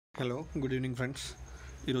Hello, good evening friends.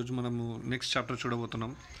 ఈరోజు మనము next chapter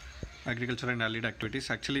చూడబోతున్నాం, agriculture and allied activities.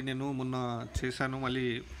 Actually నేను మొన్న చేశాను, మళ్ళీ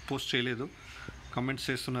పోస్ట్ చేయలేదు, కమెంట్స్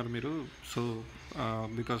చేస్తున్నారు మీరు. సో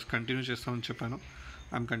బికాస్ కంటిన్యూ చేస్తామని చెప్పాను.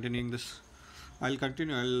 I'm continuing this. I'll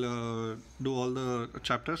do all the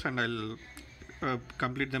chapters and I'll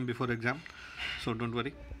complete them before exam. So don't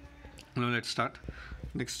worry. Let's start.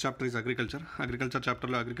 Next chapter is agriculture. Agriculture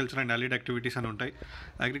చాప్టర్లో అగ్రికల్చర్ అండ్ అలీడ్ యాక్టివిటీస్ అని ఉంటాయి.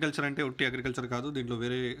 Agriculture అంటే ఒట్టి agriculture కాదు, దీంట్లో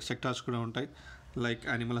వేరే సెక్టార్స్ కూడా ఉంటాయి, లైక్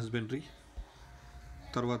యానిమల్ హస్బెండరీ,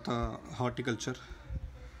 తర్వాత హార్టికల్చర్,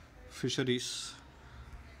 ఫిషరీస్,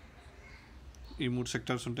 ఈ 3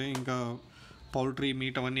 సెక్టార్స్ ఉంటాయి. ఇంకా పౌల్ట్రీ,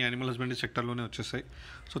 మీట్ అవన్నీ యానిమల్ హస్బెండరీ సెక్టార్లోనే వచ్చేస్తాయి.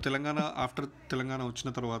 సో తెలంగాణ వచ్చిన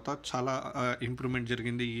తర్వాత చాలా ఇంప్రూవ్మెంట్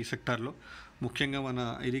జరిగింది ఈ సెక్టార్లో. ముఖ్యంగా మన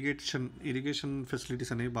ఇరిగేషన్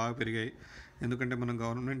ఫెసిలిటీస్ అనేవి బాగా పెరిగాయి. ఎందుకంటే మన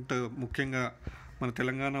గవర్నమెంట్, ముఖ్యంగా మన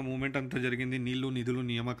తెలంగాణ మూమెంట్ అంతా జరిగింది నీళ్లు, నిధులు,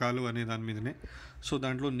 నియామకాలు అనే దాని మీదనే. సో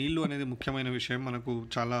దాంట్లో నీళ్లు అనేది ముఖ్యమైన విషయం. మనకు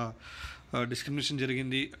చాలా డిస్క్రిమినేషన్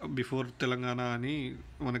జరిగింది బిఫోర్ తెలంగాణ అని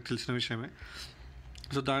మనకు తెలిసిన విషయమే.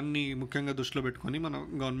 సో దాన్ని ముఖ్యంగా దృష్టిలో పెట్టుకొని మన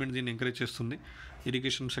గవర్నమెంట్ దీన్ని ఎంకరేజ్ చేస్తుంది,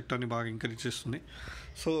 ఇరిగేషన్ సెక్టర్ని బాగా ఎంకరేజ్ చేస్తుంది.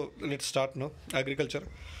 So let's start no.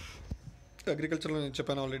 అగ్రికల్చర్లో నేను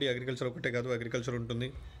చెప్పాను ఆల్రెడీ, అగ్రికల్చర్ ఒకటే కాదు, అగ్రికల్చర్ ఉంటుంది,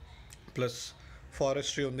 ప్లస్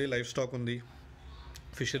ఫారెస్ట్రీ ఉంది, లైఫ్ స్టాక్ ఉంది,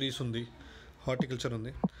 ఫిషరీస్ ఉంది, హార్టికల్చర్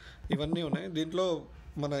ఉంది, ఇవన్నీ ఉన్నాయి. దీంట్లో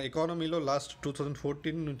మన ఎకానమీలో లాస్ట్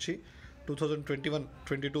 2014 నుంచి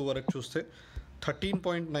 2021-22 వరకు చూస్తే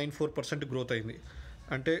 13.94% గ్రోత్ అయింది.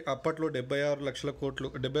 అంటే అప్పట్లో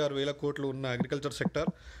 76,00,00,000 కోట్లు ఉన్న అగ్రికల్చర్ సెక్టార్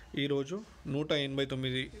ఈరోజు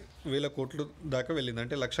 189,000 కోట్లు దాకా వెళ్ళింది.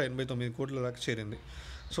 అంటే 1,89,000 కోట్ల దాకా చేరింది.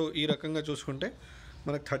 సో ఈ రకంగా చూసుకుంటే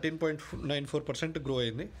మనకు 13.94% గ్రో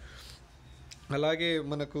అయింది. అలాగే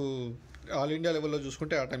మనకు ఆల్ ఇండియా లెవెల్లో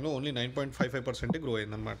చూసుకుంటే ఆ టైంలో ఓన్లీ 9.55% గ్రో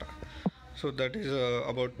అయిందన్నమాట. So that is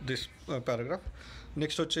about this paragraph.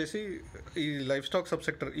 Next వచ్చేసి ఈ లైఫ్ స్టాక్ సబ్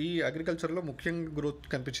సెక్టర్. ఈ అగ్రికల్చర్లో ముఖ్యంగా గ్రోత్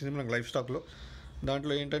కనిపించింది మనకు లైఫ్ స్టాక్లో.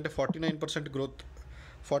 దాంట్లో ఏంటంటే 49% గ్రోత్.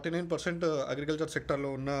 49% అగ్రికల్చర్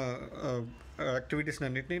సెక్టర్లో ఉన్న యాక్టివిటీస్ని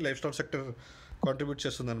అన్నింటినీ లైఫ్ స్టాక్ సెక్టర్ కాంట్రిబ్యూట్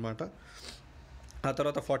చేస్తుందన్నమాట. ఆ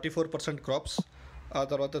తర్వాత 44% క్రాప్స్, ఆ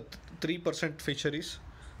తర్వాత 3% ఫిషరీస్,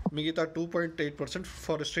 మిగతా 2.8%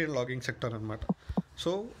 ఫారెస్ట్రీ అండ్ లాగింగ్ సెక్టర్ అనమాట.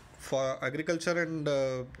 సో అగ్రికల్చర్ అండ్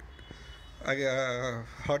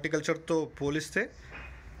హార్టికల్చర్తో పోలిస్తే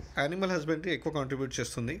యానిమల్ హస్బెండరీ ఎక్కువ కాంట్రిబ్యూట్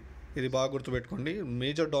చేస్తుంది. ఇది బాగా గుర్తుపెట్టుకోండి.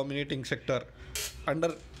 Major dominating sector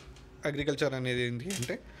under agriculture అనేది ఏంటి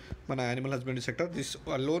అంటే మన animal husbandry sector. This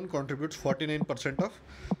alone contributes 49% of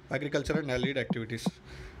agriculture and allied activities.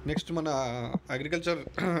 Next మన అగ్రికల్చర్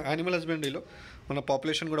యానిమల్ హస్బెండరీలో మన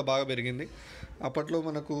పాపులేషన్ కూడా బాగా పెరిగింది. అప్పట్లో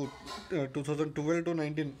మనకు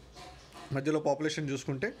 2012-19 మధ్యలో పాపులేషన్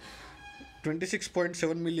చూసుకుంటే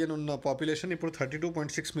 26.7 మిలియన్ ఉన్న పాపులేషన్ ఇప్పుడు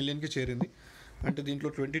 32.6 మిలియన్కి చేరింది. అంటే దీంట్లో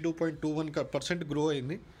 22.21% గ్రో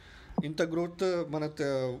అయింది. ఇంత గ్రోత్ మన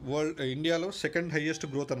ఇండియాలో సెకండ్ హైయెస్ట్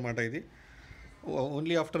గ్రోత్ అనమాట. ఇది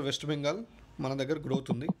ఓన్లీ ఆఫ్టర్ వెస్ట్ బెంగాల్ మన దగ్గర గ్రోత్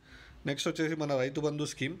ఉంది. నెక్స్ట్ వచ్చేసి మన రైతు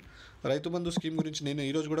బంధు స్కీమ్ గురించి నేను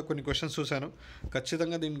ఈరోజు కూడా కొన్ని క్వశ్చన్స్ చూశాను.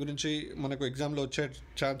 ఖచ్చితంగా దీని గురించి మనకు ఎగ్జామ్లో వచ్చే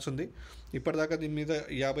ఛాన్స్ ఉంది. ఇప్పటిదాకా దీని మీద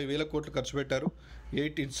 50,000 కోట్లు ఖర్చు పెట్టారు.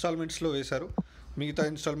 8 ఇన్స్టాల్మెంట్స్లో వేశారు. మిగతా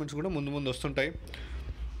ఇన్స్టాల్మెంట్స్ కూడా ముందు వస్తుంటాయి.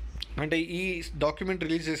 అంటే ఈ డాక్యుమెంట్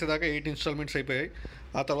రిలీజ్ చేసేదాకా 8 ఇన్స్టాల్మెంట్స్ అయిపోయాయి.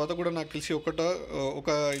 ఆ తర్వాత కూడా నాకు తెలిసి ఒక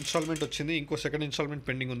ఇన్స్టాల్మెంట్ వచ్చింది, ఇంకో సెకండ్ ఇన్స్టాల్మెంట్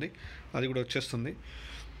పెండింగ్ ఉంది, అది కూడా వచ్చేస్తుంది.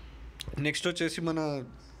 నెక్స్ట్ వచ్చేసి మన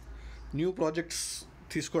న్యూ ప్రాజెక్ట్స్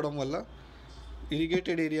తీసుకోవడం వల్ల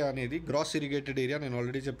ఇరిగేటెడ్ ఏరియా అనేది, గ్రాస్ ఇరిగేటెడ్ ఏరియా, నేను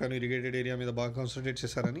ఆల్రెడీ చెప్పాను ఇరిగేటెడ్ ఏరియా మీద బాగా కాన్సన్ట్రేట్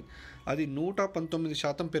చేశారని, అది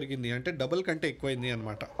 119% పెరిగింది. అంటే డబల్ కంటే ఎక్కువైంది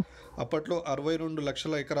అనమాట. అప్పట్లో 62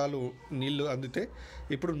 లక్షల ఎకరాలు నీళ్లు అందితే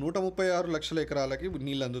ఇప్పుడు 136 లక్షల ఎకరాలకి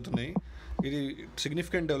నీళ్ళు అందుతున్నాయి. ఇది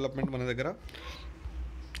సిగ్నిఫికెంట్ డెవలప్మెంట్ మన దగ్గర.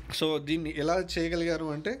 సో దీన్ని ఎలా చేయగలిగారు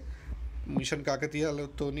అంటే మిషన్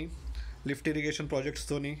కాకతీయాలతోని, లిఫ్ట్ ఇరిగేషన్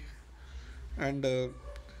ప్రాజెక్ట్స్తోని, అండ్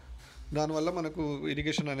దానివల్ల మనకు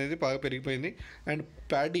ఇరిగేషన్ అనేది బాగా పెరిగిపోయింది. అండ్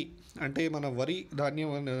ప్యాడీ అంటే మన వరి ధాన్యం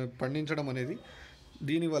పండించడం అనేది,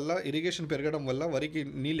 దీనివల్ల ఇరిగేషన్ పెరగడం వల్ల వరికి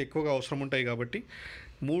నీళ్ళు ఎక్కువగా అవసరం ఉంటాయి కాబట్టి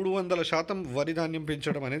 300% వరి ధాన్యం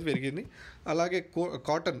పెంచడం అనేది పెరిగింది. అలాగే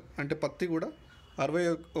కాటన్ అంటే పత్తి కూడా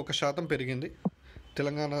 61% పెరిగింది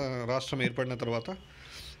తెలంగాణ రాష్ట్రం ఏర్పడిన తర్వాత.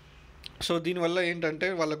 సో దీనివల్ల ఏంటంటే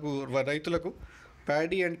రైతులకు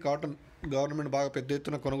ప్యాడీ అండ్ కాటన్ గవర్నమెంట్ బాగా పెద్ద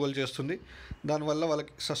ఎత్తున కొనుగోలు చేస్తుంది. దానివల్ల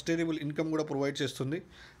వాళ్ళకి సస్టైనబుల్ ఇన్కమ్ కూడా ప్రొవైడ్ చేస్తుంది.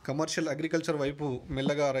 కమర్షియల్ అగ్రికల్చర్ వైపు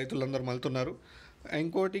మెల్లగా రైతులందరూ మళ్తున్నారు.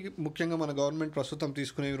 ఇంకోటి ముఖ్యంగా మన గవర్నమెంట్ ప్రస్తుతం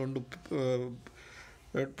తీసుకునే 2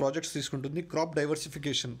 ప్రాజెక్ట్స్ తీసుకుంటుంది. క్రాప్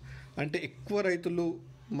డైవర్సిఫికేషన్ అంటే ఎక్కువ రైతులు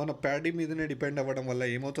మన ప్యాడీ మీదనే డిపెండ్ అవ్వడం వల్ల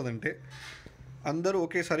ఏమవుతుందంటే అందరూ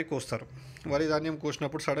ఒకేసారి కోస్తారు. వరి ధాన్యం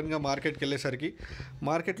కోసినప్పుడు సడన్గా మార్కెట్కి వెళ్ళేసరికి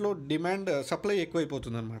మార్కెట్లో డిమాండ్ సప్లై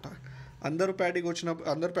ఎక్కువైపోతుందన్నమాట. అందరూ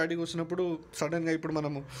ప్యాడీ కోసినప్పుడు సడన్గా ఇప్పుడు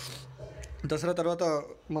మనము దసరా తర్వాత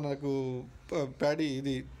మనకు ప్యాడీ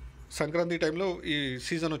ఇది సంక్రాంతి టైంలో ఈ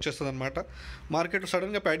సీజన్ వచ్చేస్తుంది అనమాట. మార్కెట్లో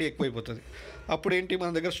సడన్గా ప్యాడీ ఎక్కువైపోతుంది. అప్పుడు ఏంటి, మన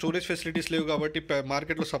దగ్గర స్టోరేజ్ ఫెసిలిటీస్ లేవు కాబట్టి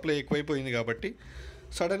మార్కెట్లో సప్లై ఎక్కువైపోయింది కాబట్టి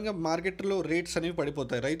సడన్గా మార్కెట్లో రేట్స్ అనేవి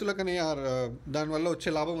పడిపోతాయి. రైతులకనే దానివల్ల వచ్చే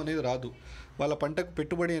లాభం అనేది రాదు, వాళ్ళ పంటకు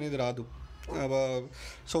పెట్టుబడి అనేది రాదు.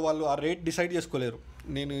 సో వాళ్ళు ఆ రేట్ డిసైడ్ చేసుకోలేరు.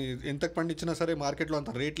 నేను ఎంతకు పండించినా సరే మార్కెట్లో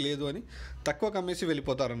అంత రేట్ లేదు అని తక్కువ అమ్మేసి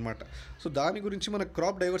వెళ్ళిపోతారనమాట. సో దాని గురించి మన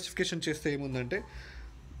క్రాప్ డైవర్సిఫికేషన్ చేస్తే ఏముందంటే,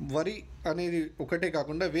 వరి అనేది ఒకటే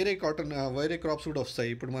కాకుండా వేరే క్రాప్స్ కూడా వస్తాయి.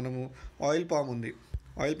 ఇప్పుడు మనము ఆయిల్ పామ్ ఉంది,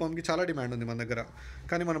 ఆయిల్ పామ్కి చాలా డిమాండ్ ఉంది మన దగ్గర,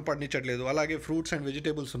 కానీ మనం పండించట్లేదు. అలాగే ఫ్రూట్స్ అండ్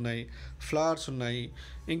వెజిటేబుల్స్ ఉన్నాయి, ఫ్లవర్స్ ఉన్నాయి,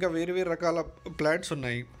 ఇంకా వేరు రకాల ప్లాంట్స్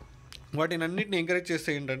ఉన్నాయి. వాటిని అన్నింటిని ఎంకరేజ్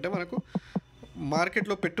చేస్తే ఏంటంటే మనకు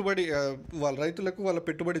మార్కెట్లో పెట్టుబడి వాళ్ళ రైతులకు వాళ్ళ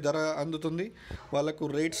పెట్టుబడి ధర అందుతుంది. వాళ్ళకు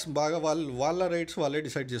రేట్స్ బాగా వాళ్ళ రేట్స్ వాళ్ళే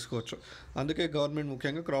డిసైడ్ చేసుకోవచ్చు. అందుకే గవర్నమెంట్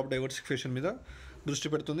ముఖ్యంగా క్రాప్ డైవర్సిఫికేషన్ మీద దృష్టి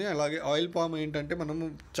పెడుతుంది. అలాగే ఆయిల్ పామ్ ఏంటంటే మనము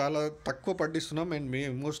చాలా తక్కువ పండిస్తున్నాం అండ్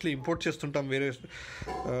మోస్ట్లీ ఇంపోర్ట్ చేస్తుంటాం వేరే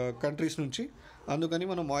కంట్రీస్ నుంచి. అందుకని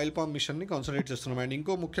మనం ఆయిల్ పామ్ మిషన్ని కాన్సన్ట్రేట్ చేస్తున్నాం. అండ్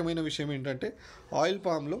ఇంకో ముఖ్యమైన విషయం ఏంటంటే, ఆయిల్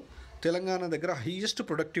పామ్లో తెలంగాణ దగ్గర హైయెస్ట్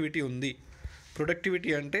ప్రొడక్టివిటీ ఉంది.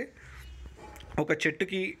 ప్రొడక్టివిటీ అంటే ఒక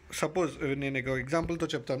చెట్టుకి, సపోజ్ నేను ఒక ఎగ్జాంపుల్తో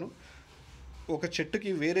చెప్తాను, ఒక చెట్టుకి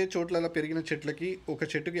వేరే చోట్ల పెరిగిన చెట్లకి ఒక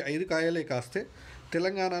చెట్టుకి 5 కాయలే కాస్తే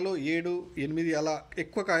తెలంగాణలో 7, 8 అలా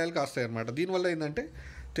ఎక్కువ కాయలు కాస్తాయి అన్నమాట. దీనివల్ల ఏంటంటే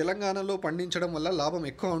తెలంగాణలో పండించడం వల్ల లాభం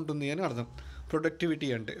ఎక్కువ ఉంటుంది అని అర్థం ప్రొడక్టివిటీ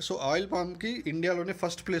అంటే. సో ఆయిల్ పామ్కి ఇండియాలోనే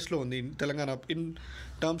ఫస్ట్ ప్లేస్లో ఉంది Telangana in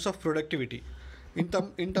terms of productivity.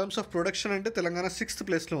 In terms of production అంటే తెలంగాణ 6th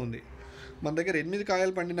ప్లేస్లో ఉంది. మన దగ్గర 8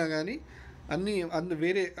 కాయలు పండినా కానీ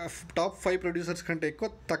వేరే టాప్ 5 ప్రొడ్యూసర్స్ కంటే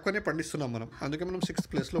తక్కువనే పండిస్తున్నాం మనం. అందుకే మనం 6th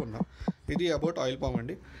ప్లేస్లో ఉన్నాం. ఇది అబౌట్ ఆయిల్ పామ్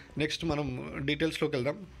అండి. నెక్స్ట్ మనం డీటెయిల్స్లోకి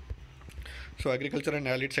వెళ్దాం. సో అగ్రికల్చర్ అండ్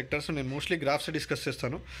ఆలిడ్ సెక్టర్స్ నేను మోస్ట్లీ గ్రాఫ్స్ డిస్కస్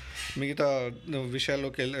చేస్తాను. మిగతా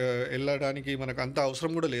విషయాల్లోకి వెళ్ళడానికి మనకు అంత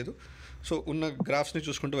అవసరం కూడా లేదు. సో ఉన్న గ్రాఫ్స్ని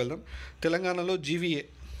చూసుకుంటూ వెళ్దాం. తెలంగాణలో జీవీఏ,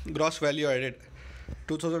 గ్రాస్ వాల్యూ యాడెడ్,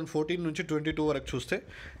 2014 నుంచి 22 వరకు చూస్తే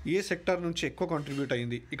ఏ సెక్టార్ నుంచి ఎక్కువ కాంట్రిబ్యూట్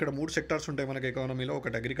అయింది. ఇక్కడ 3 సెక్టార్స్ ఉంటాయి మనకి ఎకానమీలో.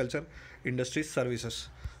 ఒకటి అగ్రికల్చర్, ఇండస్ట్రీస్, సర్వీసెస్.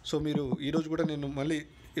 సో మీరు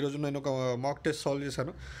ఈరోజు నేను ఒక మాక్ టెస్ట్ సాల్వ్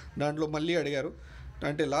చేశాను. దాంట్లో మళ్ళీ అడిగారు,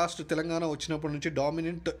 అంటే లాస్ట్ తెలంగాణ వచ్చినప్పటి నుంచి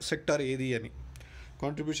డామినెంట్ సెక్టార్ ఏది అని,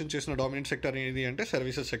 కాంట్రిబ్యూషన్ చేసిన డామినెంట్ సెక్టార్ ఏది అంటే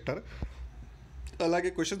సర్వీసెస్ సెక్టార్.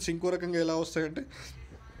 అలాగే క్వశ్చన్స్ ఇంకో రకంగా ఎలా వస్తాయంటే,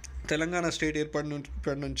 తెలంగాణ స్టేట్ ఏర్పడి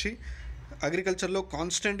నుంచి అగ్రికల్చర్లో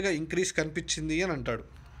కాన్స్టెంట్గా ఇంక్రీజ్ కనిపించింది అని అంటాడు.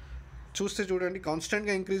 చూడండి,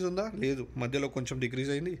 కాన్స్టెంట్గా ఇంక్రీజ్ ఉందా? లేదు. మధ్యలో కొంచెం డిక్రీజ్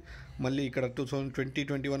అయింది, మళ్ళీ ఇక్కడ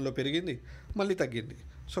 2020-21లో పెరిగింది, మళ్ళీ తగ్గింది.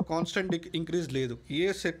 సో కాన్స్టెంట్ ఇంక్రీజ్ లేదు. ఏ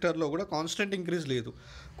సెక్టర్లో కూడా కాన్స్టెంట్ ఇంక్రీజ్ లేదు.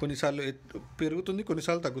 కొన్నిసార్లు పెరుగుతుంది,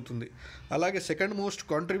 కొన్నిసార్లు తగ్గుతుంది. అలాగే second most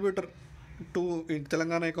contributor to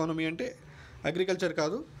Telangana economy అంటే అగ్రికల్చర్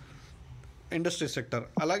కాదు, ఇండస్ట్రీ సెక్టర్.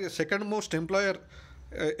 అలాగే సెకండ్ మోస్ట్ ఎంప్లాయర్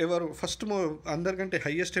ఎవరు, అందరికంటే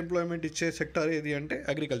హైయెస్ట్ ఎంప్లాయ్మెంట్ ఇచ్చే సెక్టర్ ఏది అంటే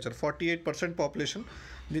అగ్రికల్చర్. 48% పాపులేషన్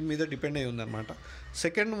దీని మీద డిపెండ్ అయి ఉందన్నమాట.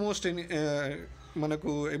 సెకండ్ మోస్ట్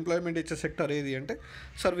మనకు ఎంప్లాయ్మెంట్ ఇచ్చే సెక్టర్ ఏది అంటే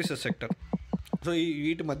సర్వీసెస్ సెక్టర్. సో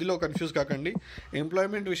వీటి మధ్యలో కన్ఫ్యూజ్ కాకండి.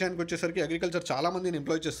 ఎంప్లాయ్మెంట్ విషయానికి వచ్చేసరికి అగ్రికల్చర్ చాలామందిని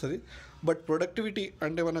ఎంప్లాయ్ చేస్తుంది. బట్ ప్రొడక్టివిటీ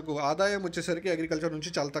అంటే మనకు ఆదాయం వచ్చేసరికి అగ్రికల్చర్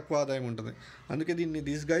నుంచి చాలా తక్కువ ఆదాయం ఉంటుంది. అందుకే దీన్ని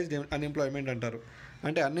దీస్ గైస్ అన్ఎంప్లాయ్మెంట్ అంటారు.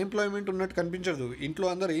 అంటే అన్ఎంప్లాయ్మెంట్ ఉన్నట్టు కనిపించదు. ఇంట్లో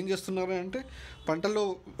అందరూ ఏం చేస్తున్నారు అంటే పంటల్లో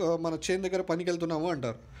మన చేను దగ్గర పనికి వెళ్తున్నాము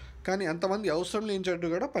అంటారు, కానీ అంతమంది అవసరం లేనిచట్టు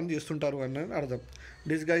కూడా పని చేస్తుంటారు అని అర్థం.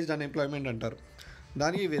 డిస్గైజ్డ్ అన్ఎంప్లాయ్మెంట్ అంటారు.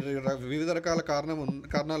 దానికి వివిధ రకాల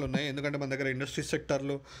కారణాలు ఉన్నాయి. ఎందుకంటే మన దగ్గర ఇండస్ట్రీ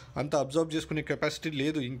సెక్టార్లో అంత అబ్జర్వ్ చేసుకునే కెపాసిటీ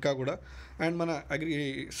లేదు ఇంకా కూడా. అండ్ మన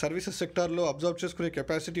సర్వీసెస్ సెక్టార్లో అబ్జర్వ్ చేసుకునే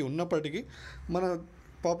కెపాసిటీ ఉన్నప్పటికీ మన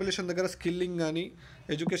పాపులేషన్ దగ్గర స్కిల్లింగ్ కానీ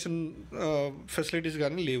ఎడ్యుకేషన్ ఫెసిలిటీస్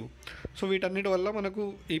కానీ లేవు. సో వీటన్నిటి వల్ల మనకు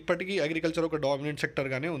ఇప్పటికీ అగ్రికల్చర్ ఒక డామినెంట్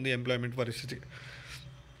సెక్టర్గానే ఉంది ఎంప్లాయ్మెంట్ పరిస్థితి.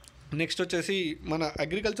 నెక్స్ట్ వచ్చేసి మన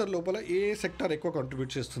అగ్రికల్చర్ లోపల ఏ సెక్టార్ ఎక్కువ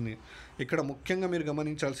కాంట్రిబ్యూట్ చేస్తుంది. ఇక్కడ ముఖ్యంగా మీరు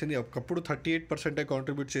గమనించాల్సింది, ఒకప్పుడు 38%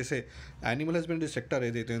 కాంట్రిబ్యూట్ చేసే యానిమల్ హస్బెండరీ సెక్టార్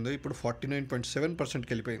ఏదైతే ఉందో ఇప్పుడు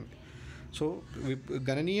 49.7%కి వెళ్ళిపోయింది. సో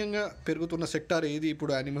గణనీయంగా పెరుగుతున్న సెక్టార్ ఏది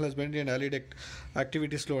ఇప్పుడు యానిమల్ హస్బెండరీ అండ్ ఆలిడ్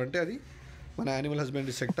యాక్టివిటీస్లో అంటే అది మన యానిమల్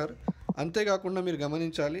హస్బెండరీ సెక్టార్. అంతేకాకుండా మీరు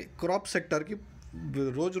గమనించాలి, క్రాప్ సెక్టార్కి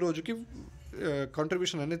రోజుకి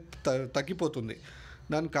కాంట్రిబ్యూషన్ అనేది తగ్గిపోతుంది.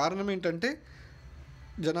 దానికి కారణం ఏంటంటే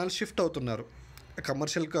జనాలు షిఫ్ట్ అవుతున్నారు.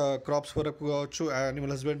 కమర్షియల్ క్రాప్స్ వరకు కావచ్చు,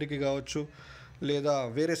 యానిమల్ హస్బెండరీకి కావచ్చు, లేదా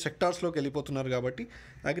వేరే సెక్టార్స్లోకి వెళ్ళిపోతున్నారు. కాబట్టి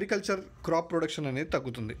అగ్రికల్చర్ క్రాప్ ప్రొడక్షన్ అనేది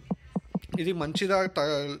తగ్గుతుంది. ఇది మంచిదా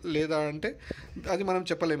లేదా అంటే అది మనం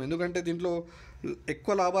చెప్పలేము. ఎందుకంటే దీంట్లో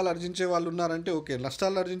ఎక్కువ లాభాలు ఆర్జించే వాళ్ళు ఉన్నారంటే ఓకే,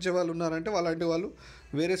 నష్టాలు ఆర్జించే వాళ్ళు ఉన్నారంటే అలాంటి వాళ్ళు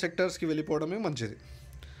వేరే సెక్టర్స్కి వెళ్ళిపోవడమే మంచిది.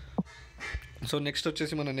 సో నెక్స్ట్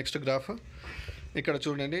వచ్చేసి మన నెక్స్ట్ గ్రాఫ్ ఇక్కడ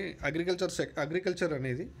చూడండి. అగ్రికల్చర్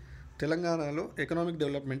అనేది తెలంగాణలో ఎకనామిక్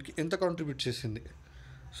డెవలప్మెంట్కి ఎంత కాంట్రిబ్యూట్ చేసింది.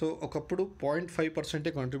 సో ఒకప్పుడు 0.5%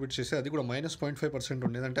 కాంట్రిబ్యూట్ చేసి, అది కూడా -0.5%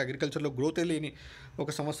 ఉండేది. అంటే అగ్రికల్చర్లో గ్రోతే లేని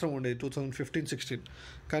ఒక సంవత్సరం ఉండేది 2015-16.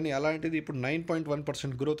 కానీ అలాంటిది ఇప్పుడు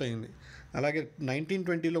 9.1% గ్రోత్ అయింది. అలాగే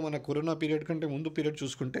 1920లో మన కరోనా పీరియడ్ కంటే ముందు పీరియడ్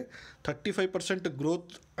చూసుకుంటే 35%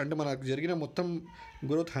 గ్రోత్. అంటే మనకు జరిగిన మొత్తం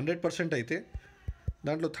గ్రోత్ 100% అయితే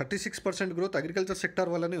దాంట్లో 36% గ్రోత్ అగ్రికల్చర్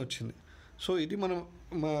సెక్టార్ వల్లనే వచ్చింది. సో ఇది మనం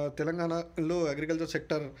మా తెలంగాణలో అగ్రికల్చర్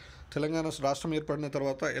సెక్టర్, తెలంగాణ రాష్ట్రం ఏర్పడిన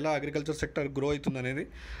తర్వాత ఎలా అగ్రికల్చర్ సెక్టర్ గ్రో అవుతుంది అనేది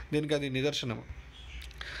దీనికి అది నిదర్శనం.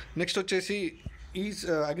 నెక్స్ట్ వచ్చేసి ఈ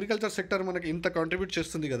అగ్రికల్చర్ సెక్టర్ మనకి ఇంత కాంట్రిబ్యూట్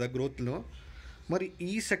చేస్తుంది కదా గ్రోత్లో. మరి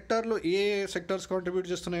ఈ సెక్టార్లో ఏ సెక్టార్స్ కాంట్రిబ్యూట్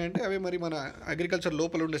చేస్తున్నాయంటే అవి మరి మన అగ్రికల్చర్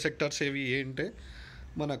లోపల ఉండే సెక్టార్స్ ఏవి ఏంటంటే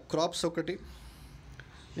మన క్రాప్స్ ఒకటి.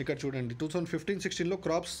 ఇక్కడ చూడండి 2015-16లో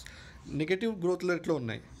క్రాప్స్ నెగటివ్ గ్రోత్ రేట్లో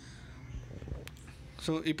ఉన్నాయి.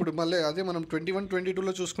 సో ఇప్పుడు మళ్ళీ అదే మనం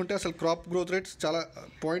 21-22లో చూసుకుంటే అసలు క్రాప్ గ్రోత్ రేట్స్ చాలా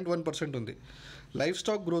 0.1% ఉంది. లైఫ్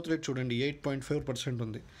స్టాక్ గ్రోత్ రేట్ చూడండి 8.4%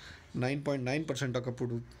 ఉంది, 9.9%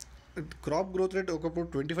 ఒకప్పుడు. క్రాప్ గ్రోత్ రేట్ ఒకప్పుడు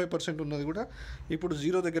 25% ఉన్నది కూడా ఇప్పుడు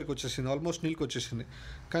 0 దగ్గరికి వచ్చేసింది, ఆల్మోస్ట్ నీళ్ళకి వచ్చేసింది.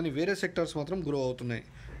 కానీ వేరే సెక్టార్స్ మాత్రం గ్రో అవుతున్నాయి.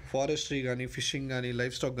 ఫారెస్ట్రీ కానీ, ఫిషింగ్ కానీ,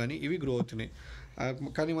 లైఫ్ స్టాక్ కానీ ఇవి గ్రో అవుతున్నాయి.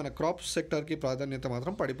 కానీ మన క్రాప్ సెక్టార్కి ప్రాధాన్యత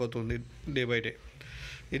మాత్రం పడిపోతుంది డే బై డే.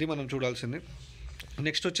 ఇది మనం చూడాల్సింది.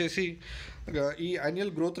 నెక్స్ట్ వచ్చేసి ఈ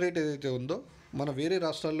యాన్యువల్ గ్రోత్ రేట్ ఏదైతే ఉందో మన వేరే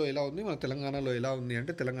రాష్ట్రాల్లో ఎలా ఉంది, మన తెలంగాణలో ఎలా ఉంది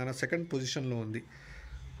అంటే తెలంగాణ సెకండ్ పొజిషన్లో ఉంది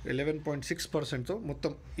 11.6%తో.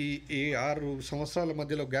 మొత్తం ఈ 6 సంవత్సరాల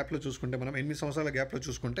మధ్యలో గ్యాప్లో చూసుకుంటే, మనం 8 సంవత్సరాల గ్యాప్లో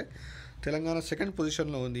చూసుకుంటే తెలంగాణ సెకండ్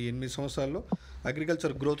పొజిషన్లో ఉంది 8 సంవత్సరాల్లో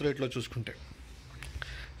అగ్రికల్చర్ గ్రోత్ రేట్లో చూసుకుంటే.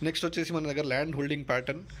 నెక్స్ట్ వచ్చేసి మన దగ్గర ల్యాండ్ హోల్డింగ్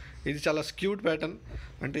ప్యాటర్న్. ఇది చాలా స్క్యూడ్ ప్యాటర్న్.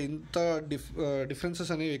 అంటే ఇంత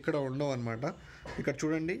డిఫరెన్సెస్ అనేవి ఎక్కడ ఉండవు అనమాట. ఇక్కడ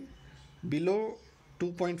చూడండి, బిలో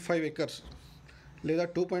 2.5 acres లేదా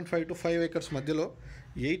 2.5 to 5 acres మధ్యలో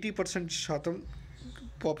 80%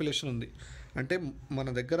 పాపులేషన్ ఉంది. అంటే మన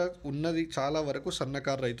దగ్గర ఉన్నది చాలా వరకు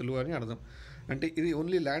సన్నకారు రైతులు అని అర్థం. అంటే ఇది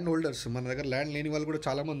ఓన్లీ ల్యాండ్ హోల్డర్స్. మన దగ్గర ల్యాండ్ లేని వాళ్ళు కూడా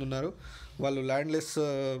చాలామంది ఉన్నారు. వాళ్ళు ల్యాండ్లెస్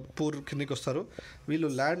పూర్ కిందకి వస్తారు. వీళ్ళు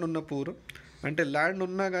ల్యాండ్ ఉన్న పూర్. అంటే ల్యాండ్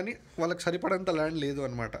ఉన్నా కానీ వాళ్ళకి సరిపడంత ల్యాండ్ లేదు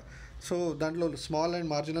అనమాట. సో దాంట్లో స్మాల్ అండ్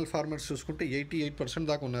మార్జినల్ ఫార్మర్స్ చూసుకుంటే 88%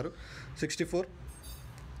 దాకా ఉన్నారు.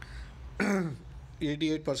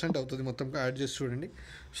 88% అవుతుంది మొత్తం యాడ్ చేసి చూడండి.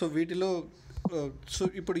 సో వీటిలో సో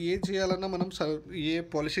ఇప్పుడు ఏం చేయాలన్నా మనం ఏ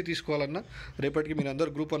పాలసీ తీసుకోవాలన్నా, రేపటికి మీరు అందరు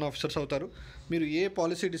గ్రూప్ 1 ఆఫీసర్స్ అవుతారు. మీరు ఏ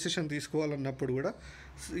పాలసీ డిసిషన్ తీసుకోవాలన్నప్పుడు కూడా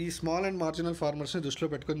ఈ స్మాల్ అండ్ మార్జినల్ ఫార్మర్స్ని దృష్టిలో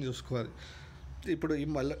పెట్టుకొని చూసుకోవాలి. ఇప్పుడు ఈ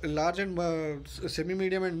large and semi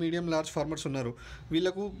medium and medium large farmers ఉన్నారు.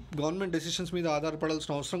 వీళ్ళకు గవర్నమెంట్ డెసిషన్స్ మీద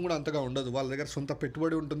ఆధారపడాల్సిన అవసరం కూడా అంతగా ఉండదు. వాళ్ళ దగ్గర సొంత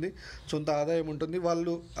పెట్టుబడి ఉంటుంది, సొంత ఆదాయం ఉంటుంది.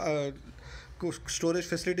 వాళ్ళు స్టోరేజ్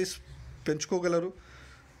ఫెసిలిటీస్ పెంచుకోగలరు.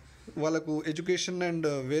 వాళ్ళకు ఎడ్యుకేషన్ అండ్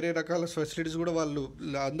వేరే రకాల ఫెసిలిటీస్ కూడా వాళ్ళు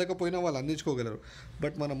అందకపోయినా వాళ్ళు అందించుకోగలరు.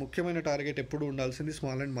 బట్ మన ముఖ్యమైన టార్గెట్ ఎప్పుడు ఉండాల్సింది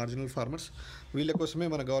స్మాల్ అండ్ మార్జినల్ ఫార్మర్స్. వీళ్ళ కోసమే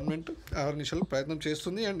మన గవర్నమెంట్ అహర్నిశలు ప్రయత్నం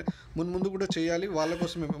చేస్తుంది అండ్ ముందు కూడా చేయాలి. వాళ్ళ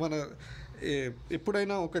కోసమే మన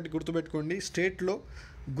ఎప్పుడైనా ఒకటి గుర్తుపెట్టుకోండి, స్టేట్లో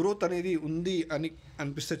గ్రోత్ అనేది ఉంది అని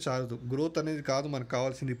అనిపిస్తే చాలదు. గ్రోత్ అనేది కాదు మనకు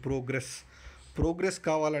కావాల్సింది, ప్రోగ్రెస్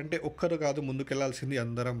కావాలంటే ఒక్కరు కాదు, ముందుకెళ్లాల్సింది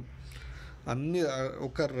అందరం. అన్ని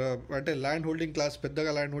అంటే ల్యాండ్ హోల్డింగ్ క్లాస్,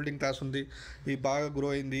 పెద్దగా ల్యాండ్ హోల్డింగ్ క్లాస్ ఉంది, ఈ బాగా గ్రో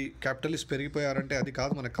అయింది, క్యాపిటలిస్ట్ పెరిగిపోయారంటే అది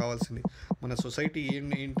కాదు మనకు కావాల్సింది. మన సొసైటీ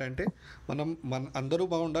ఏంటంటే మన అందరూ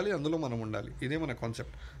బాగుండాలి, అందులో మనం ఉండాలి. ఇదే మన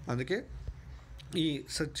కాన్సెప్ట్. అందుకే ఈ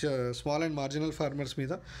స్మాల్ అండ్ మార్జినల్ ఫార్మర్స్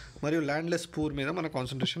మీద మరియు ల్యాండ్లెస్ పూర్ మీద మన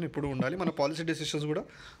కాన్సన్ట్రేషన్ ఎప్పుడు ఉండాలి. మన పాలసీ డెసిషన్స్ కూడా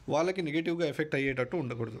వాళ్ళకి నెగిటివ్గా ఎఫెక్ట్ అయ్యేటట్టు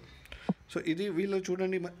ఉండకూడదు. సో ఇది వీళ్ళు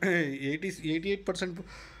చూడండి, 88%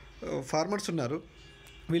 ఫార్మర్స్ ఉన్నారు.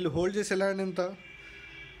 వీళ్ళు హోల్డ్ చేసే ల్యాండ్ ఎంత,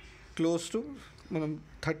 క్లోజ్ టు మనం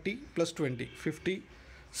 30 + 20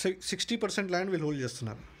 60% ల్యాండ్ వీళ్ళు హోల్డ్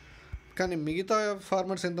చేస్తున్నారు. కానీ మిగతా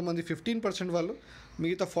ఫార్మర్స్ ఎంతమంది, 15% వాళ్ళు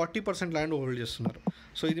మిగతా 40% ల్యాండ్ హోల్డ్ చేస్తున్నారు.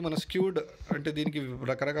 సో ఇది మన స్క్యూడ్. అంటే దీనికి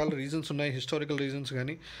రకరకాల రీజన్స్ ఉన్నాయి, హిస్టారికల్ రీజన్స్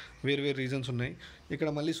కానీ వేరు రీజన్స్ ఉన్నాయి. ఇక్కడ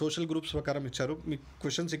మళ్ళీ సోషల్ గ్రూప్స్ ప్రకారం ఇచ్చారు. మీ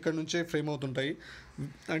క్వశ్చన్స్ ఇక్కడ నుంచే ఫ్రేమ్ అవుతుంటాయి.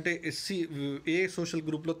 అంటే ఏ సోషల్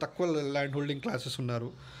గ్రూప్లో తక్కువ ల్యాండ్ హోల్డింగ్ క్లాసెస్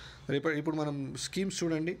ఉన్నారు. ఇప్పుడు మనం స్కీమ్స్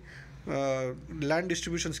చూడండి, ల్యాండ్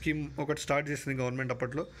డిస్ట్రిబ్యూషన్ స్కీమ్ ఒకటి స్టార్ట్ చేసింది గవర్నమెంట్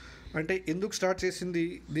అప్పట్లో. అంటే ఎందుకు స్టార్ట్ చేసింది,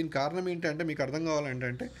 దీని కారణం ఏంటి అంటే మీకు అర్థం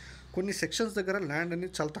కావాలంటే కొన్ని సెక్షన్స్ దగ్గర ల్యాండ్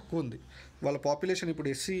అనేది చాలా తక్కువ ఉంది. వాళ్ళ పాపులేషన్ ఇప్పుడు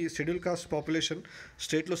ఎస్సీ షెడ్యూల్ కాస్ట్ పాపులేషన్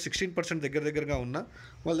స్టేట్లో 16% దగ్గరగా ఉన్నా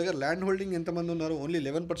వాళ్ళ దగ్గర ల్యాండ్ హోల్డింగ్ ఎంతమంది ఉన్నారు, ఓన్లీ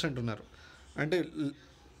 11% ఉన్నారు. అంటే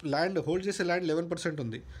ల్యాండ్ హోల్డ్ చేసే ల్యాండ్ 11%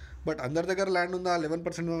 ఉంది. బట్ అందరి దగ్గర ల్యాండ్ ఉందా,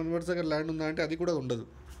 11% మెంబర్స్ దగ్గర ల్యాండ్ ఉందా అంటే అది కూడా ఉండదు.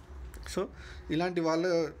 సో ఇలాంటి వాళ్ళ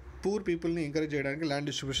పూర్ పీపుల్ని ఎంకరేజ్ చేయడానికి ల్యాండ్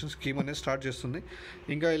డిస్ట్రిబ్యూషన్ స్కీమ్ అనేది స్టార్ట్ చేస్తుంది.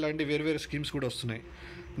 ఇంకా ఇలాంటి వేరు వేరు స్కీమ్స్ కూడా వస్తున్నాయి.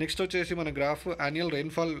 నెక్స్ట్ వచ్చేసి మన graph annual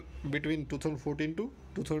rainfall between 2014 to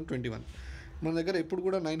 2021. మన దగ్గర ఇప్పుడు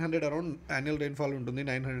కూడా 900 అరౌండ్ యాన్యువల్ రెయిన్ఫాల్ ఉంటుంది,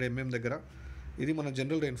 900 mm దగ్గర. ఇది మన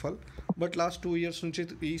general rainfall. But last 2 years నుంచి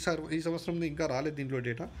ఈ సంవత్సరం ఇంకా రాలేదు దీంట్లో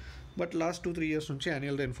డేటా. బట్ లాస్ట్ 2-3 years నుంచి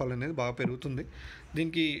యాన్యువల్ రెయిన్ఫాల్ అనేది బాగా పెరుగుతుంది.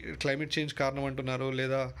 దీనికి క్లైమేట్ చేంజ్ కారణం అంటున్నారు,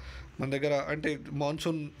 లేదా మన దగ్గర అంటే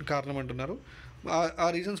మాన్సూన్ కారణం అంటున్నారు. ఆ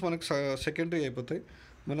రీజన్స్ మనకు సెకండరీ అయిపోతాయి.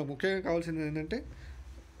 మనకు ముఖ్యంగా కావాల్సింది ఏంటంటే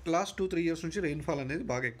లాస్ట్ 2-3 years నుంచి రెయిన్ఫాల్ అనేది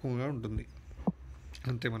బాగా ఎక్కువగా ఉంటుంది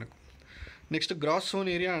అంతే మనకు. Next gross zone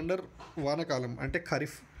area under వానాకాలం అంటే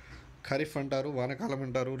ఖరీఫ్ అంటారు, వానాకాలం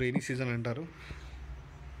అంటారు, రెయినీ సీజన్ అంటారు.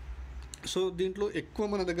 సో దీంట్లో ఎక్కువ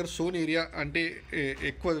మన దగ్గర సోన్ ఏరియా అంటే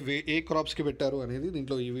ఎక్కువ ఏ క్రాప్స్కి పెట్టారు అనేది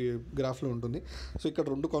దీంట్లో ఈ గ్రాఫ్లో ఉంటుంది. సో ఇక్కడ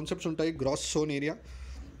 2 కాన్సెప్ట్స్ ఉంటాయి, gross son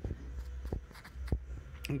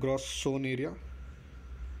area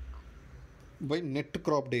by net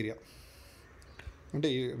cropped area. అంటే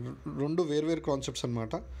 2 వేర్వేరు కాన్సెప్ట్స్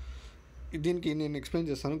అనమాట. దీనికి నేను ఎక్స్ప్లెయిన్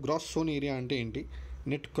చేస్తాను. గ్రాస్ సోన్ ఏరియా అంటే ఏంటి,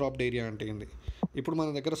 నెట్ క్రాప్డ్ ఏరియా అంటే ఏంటి. ఇప్పుడు మన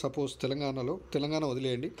దగ్గర సపోజ్ తెలంగాణ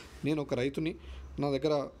వదిలేయండి, నేను ఒక రైతుని, నా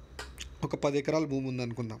దగ్గర ఒక 10 ఎకరాల భూమి ఉంది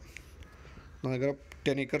అనుకుందాం. నా దగ్గర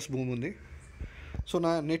 10 acres భూమి ఉంది. సో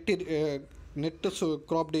నా నెట్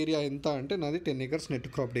క్రాప్డ్ ఏరియా ఎంత అంటే నాది 10 acres నెట్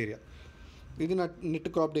క్రాప్డ్ ఏరియా. ఇది నా నెట్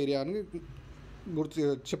క్రాప్డ్ ఏరియా అని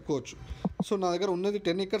చెప్పుకోవచ్చు. సో నా దగ్గర ఉన్నది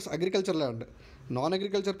 10 acres agriculture land. Non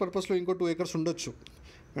agriculture పర్పస్లో ఇంకో 2 acres ఉండొచ్చు.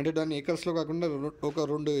 అంటే దాన్ని ఏకర్స్లో కాకుండా ఒక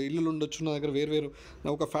 2 ఇల్లులు ఉండొచ్చు నా దగ్గర, వేరు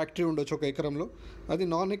ఒక ఫ్యాక్టరీ ఉండొచ్చు ఒక ఎకరంలో. అది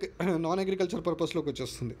నాన్ అగ్రికల్చర్ పర్పస్లోకి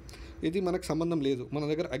వచ్చేస్తుంది. ఇది మనకు సంబంధం లేదు. మన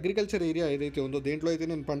దగ్గర అగ్రికల్చర్ ఏరియా ఏదైతే ఉందో, దేంట్లో అయితే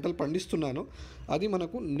నేను పంటలు పండిస్తున్నానో అది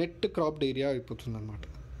మనకు నెట్ క్రాప్డ్ ఏరియా అయిపోతుంది అన్నమాట.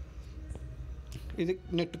 ఇది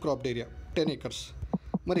నెట్ క్రాప్డ్ ఏరియా 10 acres.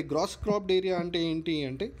 మరి గ్రాస్ క్రాప్డ్ ఏరియా అంటే ఏంటి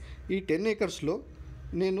అంటే ఈ 10 acresలో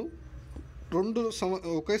నేను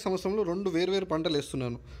ఒకే సంవత్సరంలో 2 వేర్వేరు పంటలు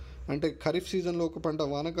వేస్తున్నాను. అంటే ఖరీఫ్ సీజన్లో ఒక పంట,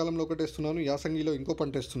 వానాకాలంలో ఒకటి వేస్తున్నాను, యాసంగిలో ఇంకో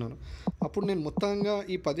పంట వేస్తున్నాను. అప్పుడు నేను మొత్తంగా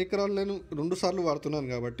ఈ 10 ఎకరాలను 2 సార్లు వాడుతున్నాను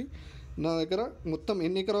కాబట్టి నా దగ్గర మొత్తం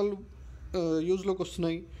ఎన్ని ఎకరాలు యూజ్లోకి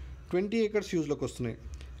వస్తున్నాయి, 20 acres యూజ్లోకి వస్తున్నాయి.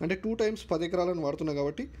 అంటే 2 times 10 ఎకరాలను వాడుతున్నాను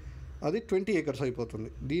కాబట్టి అది 20 acres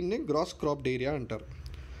అయిపోతుంది. దీన్ని గ్రాస్ క్రాప్డ్ ఏరియా అంటారు.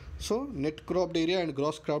 So net cropped area and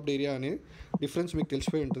grass cropped area అనే డిఫరెన్స్ మీకు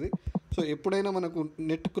తెలిసిపోయి ఉంటుంది. సో ఎప్పుడైనా మనకు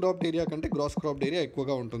నెట్ క్రాప్డ్ ఏరియా కంటే గ్రాస్ క్రాప్డ్ ఏరియా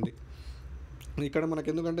ఎక్కువగా ఉంటుంది. ఇక్కడ మనకు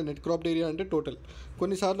ఎందుకంటే నెట్ క్రాప్డ్ ఏరియా అంటే టోటల్,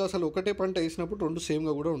 కొన్నిసార్లు అసలు ఒకటే పంట వేసినప్పుడు 2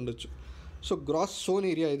 సేమ్గా కూడా ఉండొచ్చు. సో గ్రాస్ సోన్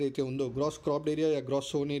ఏరియా ఏదైతే ఉందో, గ్రాస్ క్రాప్డ్ ఏరియా గ్రాస్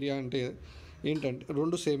సోన్ ఏరియా అంటే ఏంటంటే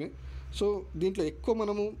 2 సేమే. సో దీంట్లో ఎక్కువ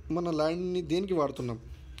మనము మన ల్యాండ్ని దేనికి వాడుతున్నాం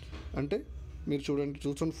అంటే మీరు చూడండి,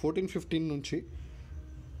 2014-15 నుంచి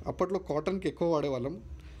అప్పట్లో కాటన్కి ఎక్కువ వాడేవాళ్ళం.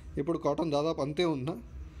 ఇప్పుడు కాటన్ దాదాపు అంతే ఉన్నా,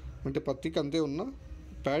 అంటే పత్తికి అంతే ఉన్నా,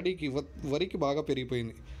 ప్యాడీకి వరికి బాగా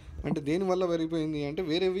పెరిగిపోయింది. అంటే దేనివల్ల పెరిగిపోయింది అంటే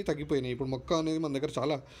వేరేవి తగ్గిపోయినాయి. ఇప్పుడు మొక్క అనేది మన దగ్గర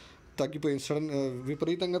చాలా తగ్గిపోయింది,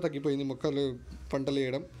 విపరీతంగా తగ్గిపోయింది మొక్కలు పంటలు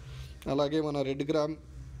వేయడం. అలాగే మన రెడ్ గ్రామ్,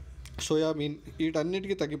 సోయాబీన్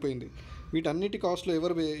వీటన్నిటికీ తగ్గిపోయింది. వీటన్నిటి కాస్ట్లో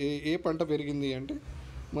ఏ పంట పెరిగింది అంటే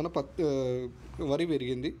మన వరి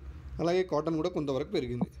పెరిగింది, అలాగే కాటన్ కూడా కొంతవరకు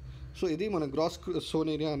పెరిగింది. సో ఇది మన గ్రాస్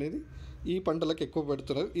సోన్ ఏరియా అనేది ఈ పంటలకు ఎక్కువ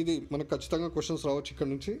పెడుతున్నారు. ఇది మనకు ఖచ్చితంగా క్వశ్చన్స్ రావచ్చు ఇక్కడ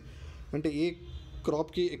నుంచి. అంటే ఏ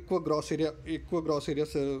క్రాప్కి ఎక్కువ గ్రాస్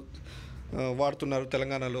ఏరియాస్ వాడుతున్నారు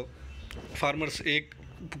తెలంగాణలో, ఫార్మర్స్ ఏ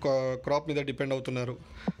క్రాప్ మీద డిపెండ్ అవుతున్నారు,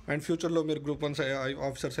 అండ్ ఫ్యూచర్లో మీరు గ్రూప్ 1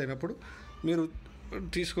 ఆఫీసర్స్ అయినప్పుడు మీరు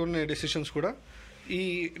తీసుకునే డెసిషన్స్ కూడా ఈ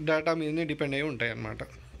డేటా మీదనే డిపెండ్ అయి ఉంటాయి అన్నమాట.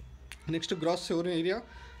 నెక్స్ట్ గ్రాస్ సోన్ ఏరియా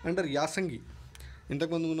అండర్ యాసంగి.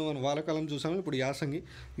 ఇంతకుముందు మనం వానాకాలం చూసాము, ఇప్పుడు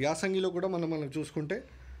యాసంగిలో కూడా మనం చూసుకుంటే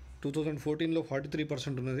 2014లో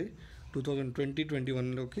 43% ఉన్నది,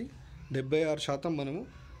 2020-21లోకి 76% మనము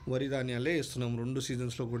వరి ధాన్యాలే వేస్తున్నాము 2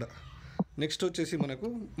 సీజన్స్లో కూడా. నెక్స్ట్ వచ్చేసి మనకు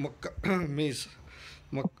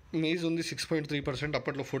మేజ్ ఉంది 6.3%,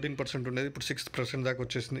 అప్పట్లో 14% ఉండేది, ఇప్పుడు 6% దాకా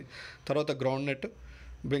వచ్చేసింది. తర్వాత గ్రౌండ్ నట్,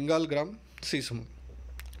 బెంగాల్ గ్రామ్, సీసము.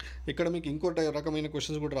 ఇక్కడ మీకు ఇంకో రకమైన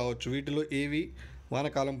క్వశ్చన్స్ కూడా రావచ్చు. వీటిలో ఏవి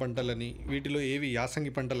వానాకాలం పంటలని, వీటిలో ఏవి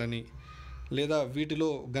యాసంగి పంటలని, లేదా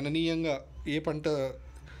వీటిలో గణనీయంగా ఏ పంట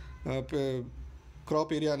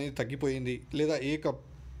క్రాప్ ఏరియా అనేది తగ్గిపోయింది, లేదా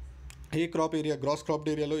ఏ క్రాప్ ఏరియా గ్రాస్ క్రాప్డ్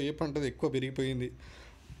ఏరియాలో ఏ పంట ఎక్కువ పెరిగిపోయింది.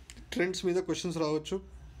 ట్రెండ్స్ మీద క్వశ్చన్స్ రావచ్చు,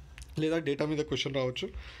 లేదా డేటా మీద క్వశ్చన్ రావచ్చు.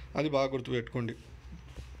 అది బాగా గుర్తుపెట్టుకోండి.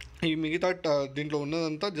 ఈ మిగతా దీంట్లో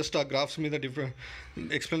ఉన్నదంతా జస్ట్ ఆ గ్రాఫ్స్ మీద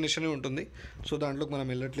ఎక్స్ప్లెనేషనే ఉంటుంది. సో దాంట్లోకి మనం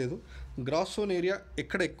వెళ్ళట్లేదు. గ్రాస్ జోన్ ఏరియా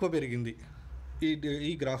ఎక్కడ ఎక్కువ పెరిగింది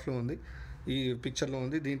ఈ గ్రాఫ్లో ఉంది, ఈ పిక్చర్లో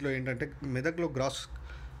ఉంది. దీంట్లో ఏంటంటే మెదక్లో గ్రాస్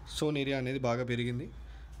జోన్ ఏరియా అనేది బాగా పెరిగింది.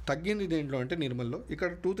 తగ్గింది దేంట్లో అంటే నిర్మల్లో. ఇక్కడ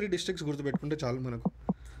 2-3 డిస్ట్రిక్ట్స్ గుర్తుపెట్టుకుంటే చాలు మనకు.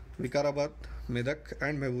 వికారాబాద్, మెదక్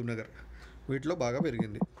అండ్ మహబూబ్ నగర్, వీటిలో బాగా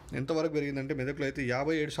పెరిగింది. ఎంతవరకు పెరిగిందంటే మెదక్లో అయితే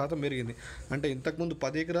 57% పెరిగింది. అంటే ఇంతకుముందు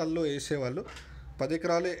 10 ఎకరాల్లో వేసేవాళ్ళు 10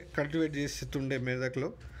 ఎకరాలే కల్టివేట్ చేస్తుండే మెదక్లో,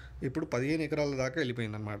 ఇప్పుడు 15 ఎకరాల దాకా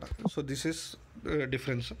వెళ్ళిపోయిందనమాట. So this is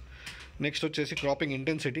difference. Next వచ్చేసి క్రాపింగ్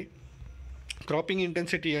ఇంటెన్సిటీ. క్రాపింగ్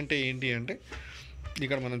ఇంటెన్సిటీ అంటే ఏంటి అంటే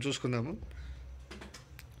ఇక్కడ మనం చూసుకుందాము.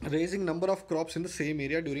 Raising number of crops in the same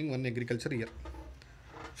area during 1 agriculture year.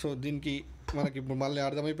 So దీనికి మనకి ఇప్పుడు మళ్ళీ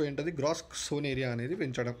అర్థమైపోయి ఉంటుంది, గ్రాస్ సోన్ ఏరియా అనేది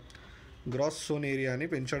పెంచడం. గ్రాస్ సోన్ ఏరియాని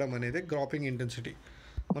పెంచడం అనేది క్రాపింగ్ ఇంటెన్సిటీ.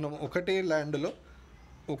 మనం ఒకటే ల్యాండ్లో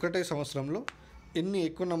ఒకటే సంవత్సరంలో ఎన్ని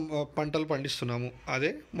ఎక్కువ పంటలు పండిస్తున్నాము,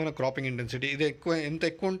 అదే మన క్రాపింగ్ ఇంటెన్సిటీ. ఇది ఎంత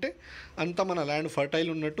ఎక్కువ ఉంటే అంత మన ల్యాండ్ ఫర్టైల్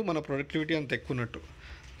ఉన్నట్టు, మన ప్రొడక్టివిటీ అంత ఎక్కువ ఉన్నట్టు.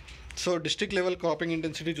 So district level cropping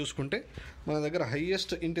intensity చూసుకుంటే మన దగ్గర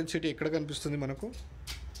హైయెస్ట్ ఇంటెన్సిటీ ఎక్కడ కనిపిస్తుంది మనకు?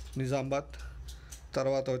 నిజామాబాద్,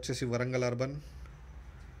 తర్వాత వచ్చేసి వరంగల్ అర్బన్,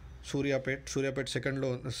 సూర్యాపేట్ సెకండ్లో,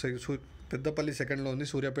 పెద్దపల్లి సెకండ్లో ఉంది,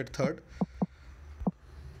 Suryapet third,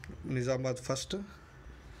 Nizamabad first,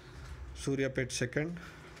 Suryapet second,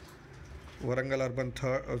 Warangal urban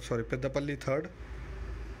third, Peddapalli third,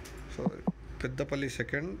 Peddapalli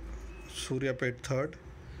second, Suryapet third,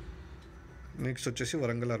 next వచ్చేసి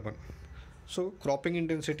Warangal urban. So cropping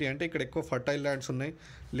intensity అంటే ఇక్కడ ఎక్కువ ఫర్టైల్ ల్యాండ్స్ ఉన్నాయి,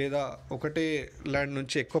 లేదా ఒకటే ల్యాండ్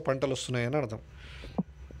నుంచి ఎక్కువ పంటలు వస్తున్నాయని అర్థం.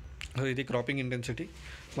 సో ఇది క్రాపింగ్ ఇంటెన్సిటీ.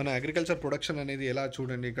 మన అగ్రికల్చర్ ప్రొడక్షన్ అనేది ఎలా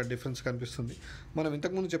చూడండి, ఇక్కడ డిఫరెన్స్ కనిపిస్తుంది. మనం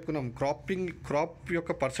ఇంతకుముందు చెప్పుకున్నాం క్రాప్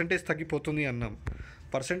యొక్క పర్సంటేజ్ తగ్గిపోతుంది అన్నాం.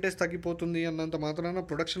 పర్సంటేజ్ తగ్గిపోతుంది అన్నంత మాత్రాన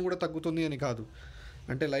ప్రొడక్షన్ కూడా తగ్గుతుంది అని కాదు.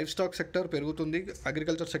 అంటే లైఫ్ స్టాక్ సెక్టర్ పెరుగుతుంది,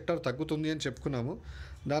 అగ్రికల్చర్ సెక్టర్ తగ్గుతుంది అని చెప్పుకున్నాము.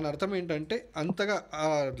 దాని అర్థం ఏంటంటే అంతగా ఆ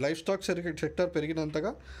life stock sector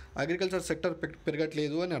పెరిగినంతగా agriculture sector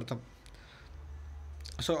పెరగట్లేదు అని అర్థం.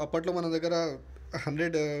 సో అప్పట్లో మన దగ్గర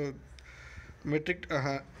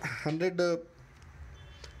 100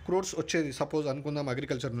 crores వచ్చేది సపోజ్ అనుకుందాం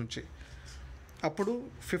అగ్రికల్చర్ నుంచి. అప్పుడు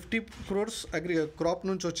 50 crores క్రాప్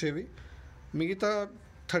నుంచి వచ్చేవి, మిగతా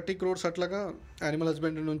 30 crores అట్లాగా యానిమల్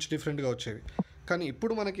హస్బెండరీ నుంచి డిఫరెంట్గా వచ్చేవి. కానీ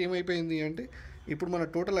ఇప్పుడు మనకి ఏమైపోయింది అంటే ఇప్పుడు మన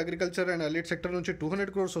total agriculture and allied sector నుంచి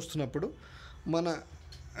 200 crores వస్తున్నప్పుడు మన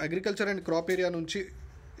అగ్రికల్చర్ అండ్ క్రాప్ ఏరియా నుంచి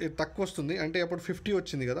తక్కువ వస్తుంది. అంటే అప్పుడు 50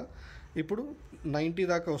 వచ్చింది కదా, ఇప్పుడు 90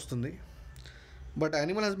 దాకా వస్తుంది. బట్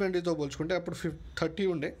యానిమల్ హస్బెండరీతో పోల్చుకుంటే అప్పుడు 30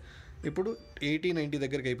 ఉండే, ఇప్పుడు 80-90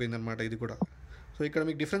 దగ్గరికి అయిపోయింది అనమాట ఇది కూడా. సో ఇక్కడ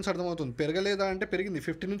మీకు డిఫరెన్స్ అర్థమవుతుంది. పెరగలేదా అంటే పెరిగింది,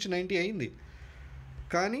 50 నుంచి 90 అయింది.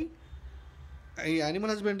 కానీ ఈ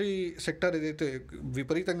యానిమల్ హస్బెండరీ సెక్టర్ ఏదైతే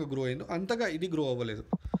విపరీతంగా గ్రో అయిందో అంతగా ఇది గ్రో అవ్వలేదు.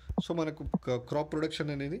 సో మనకు క్రాప్ ప్రొడక్షన్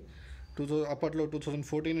అనేది అప్పట్లో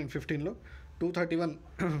 2014 and 15లో 231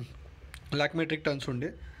 lakh metric tons ఉండే,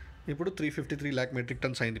 ఇప్పుడు 353 lakh metric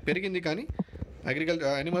tons అయింది. పెరిగింది కానీ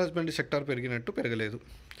యానిమల్ హస్బెండరీ సెక్టార్ పెరిగినట్టు పెరగలేదు.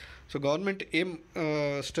 సో గవర్నమెంట్ ఏం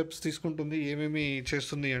స్టెప్స్ తీసుకుంటుంది, ఏమేమి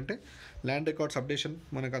చేస్తుంది అంటే ల్యాండ్ రికార్డ్స్ అప్డేషన్.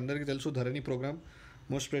 మనకు అందరికీ తెలుసు ధరణి ప్రోగ్రామ్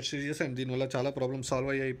మోస్ట్ ప్రెస్టీజియస్ అండ్ దీనివల్ల చాలా ప్రాబ్లమ్స్ సాల్వ్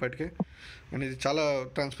అయ్యాయి ఇప్పటికే. అండ్ ఇది చాలా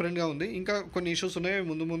ట్రాన్స్పరెంట్గా ఉంది. ఇంకా కొన్ని ఇష్యూస్ ఉన్నాయి,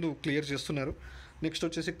 ముందు క్లియర్ చేస్తున్నారు. నెక్స్ట్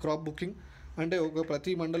వచ్చేసి క్రాప్ బుకింగ్. అంటే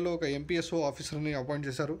ప్రతి మండల్లో ఒక ఎంపీఎస్ఓ ఆఫీసర్ని అపాయింట్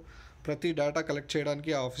చేశారు. ప్రతి డేటా కలెక్ట్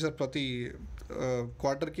చేయడానికి ఆ ఆఫీసర్ ప్రతి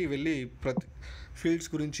క్వార్టర్కి వెళ్ళి ప్రతి ఫీల్డ్స్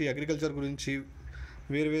గురించి, అగ్రికల్చర్ గురించి,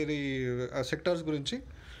 వేరు సెక్టార్స్ గురించి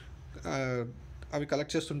అవి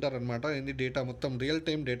కలెక్ట్ చేస్తుంటారనమాట. ఏంది డేటా మొత్తం రియల్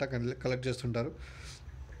టైం డేటా కలెక్ట్ చేస్తుంటారు.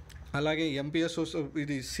 అలాగే ఎంపీఎస్ఓ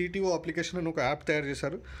ఇది సిటిఓ అప్లికేషన్ అని ఒక యాప్ తయారు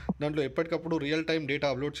చేశారు. దాంట్లో ఎప్పటికప్పుడు రియల్ టైం డేటా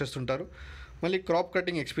అప్లోడ్ చేస్తుంటారు. మళ్ళీ crop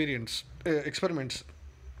cutting experiments.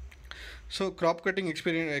 So crop cutting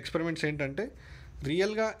experiments ఏంటంటే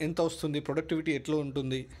రియల్గా ఎంత వస్తుంది, ప్రొడక్టివిటీ ఎట్లా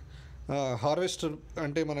ఉంటుంది, హార్వెస్ట్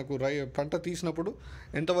అంటే మనకు పంట తీసినప్పుడు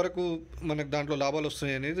ఎంతవరకు మనకు దాంట్లో లాభాలు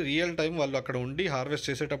వస్తున్నాయి అనేది రియల్ టైం వాళ్ళు అక్కడ ఉండి హార్వెస్ట్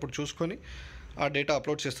చేసేటప్పుడు చూసుకొని ఆ డేటా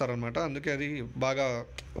అప్లోడ్ చేస్తారనమాట. అందుకే అది బాగా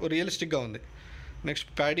రియలిస్టిక్గా ఉంది. Next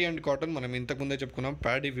paddy and cotton. మనం ఇంతకుముందే చెప్పుకున్నాం,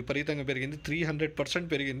 ప్యాడీ విపరీతంగా పెరిగింది, 300%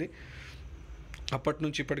 పెరిగింది అప్పటి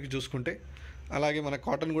నుంచి ఇప్పటికి చూసుకుంటే. అలాగే మన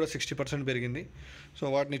కాటన్ కూడా 60% పెరిగింది. సో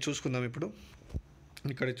వాటిని చూసుకుందాం ఇప్పుడు.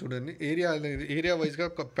 ఇక్కడ చూడండి ఏరియా వైజ్గా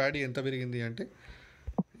ప్యాడీ ఎంత పెరిగింది అంటే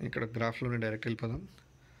ఇక్కడ గ్రాఫ్లోనే డైరెక్ట్ వెళ్ళిపోదాం.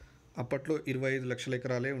 అప్పట్లో 25 లక్షల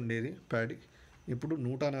ఎకరాలే ఉండేది ప్యాడీ, ఇప్పుడు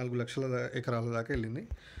 104 లక్షల ఎకరాల దాకా వెళ్ళింది.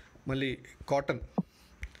 మళ్ళీ కాటన్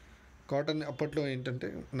అప్పట్లో ఏంటంటే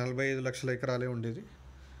 45 లక్షల ఎకరాలే ఉండేది.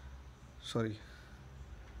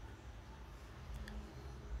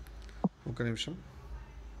 ఒక నిమిషం.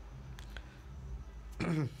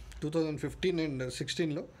 2015 and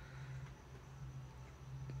 16లో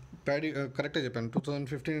ప్యాడీ కరెక్టే చెప్పాను.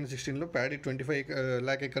 2015 and 16లో ప్యాడీ 25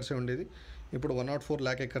 lakh acres ఉండేది, ఇప్పుడు 104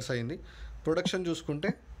 lakh acres అయింది. ప్రొడక్షన్ చూసుకుంటే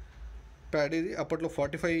ప్యాడీది అప్పట్లో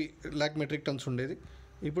 45 lakh metric tons ఉండేది,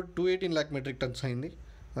 ఇప్పుడు 218 lakh metric tons అయింది.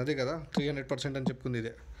 అదే కదా 300% అని చెప్పుకుంది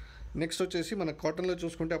ఇదే. నెక్స్ట్ వచ్చేసి మన కాటన్లో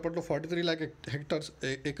చూసుకుంటే అప్పట్లో 43 ల్యాక్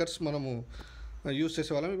ఎకర్స్ మనము యూజ్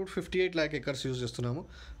చేసేవాళ్ళం. ఇప్పుడు 58 ల్యాక్ ఎకర్స్ యూజ్ చేస్తున్నాము.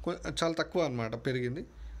 చాలా తక్కువ అనమాట పెరిగింది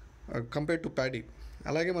కంపేర్ టు ప్యాడీ.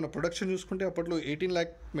 అలాగే మన ప్రొడక్షన్ చూసుకుంటే అప్పట్లో 18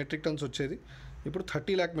 ల్యాక్ మెట్రిక్ టన్స్ వచ్చేది, ఇప్పుడు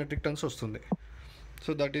 30 ల్యాక్ మెట్రిక్ టన్స్ వస్తుంది.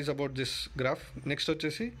 So that is about this graph. Next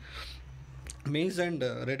వచ్చేసి మేజ్ అండ్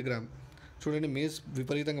రెడ్ గ్రామ్. చూడండి, మేజ్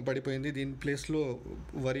విపరీతంగా పడిపోయింది, దీని ప్లేస్లో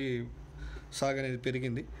వరి సాగు అనేది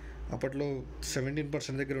పెరిగింది. అప్పట్లో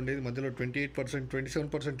 17% దగ్గర ఉండేది, మధ్యలో 28%,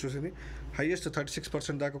 27% చూసింది, హైయెస్ట్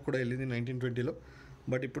 36% దాకా కూడా వెళ్ళింది 1920లో.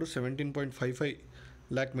 బట్ ఇప్పుడు 17.55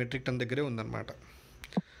 ల్యాక్ మెట్రిక్ టన్ దగ్గరే ఉందన్నమాట.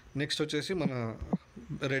 నెక్స్ట్ వచ్చేసి మన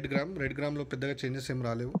రెడ్ గ్రామ్లో పెద్దగా చేంజెస్ ఏం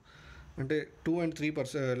రాలేవు, అంటే 2 and 3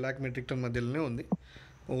 ల్యాక్ మెట్రిక్ టన్ మధ్యలోనే ఉంది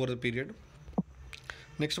ఓవర్ ద పీరియడ్.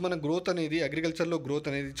 నెక్స్ట్ మన గ్రోత్ అనేది, అగ్రికల్చర్లో గ్రోత్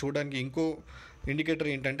అనేది చూడడానికి ఇంకో ఇండికేటర్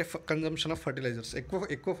ఏంటంటే కన్జంప్షన్ ఆఫ్ ఫర్టిలైజర్స్.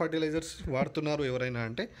 ఎక్కువ ఫర్టిలైజర్స్ వాడుతున్నారు ఎవరైనా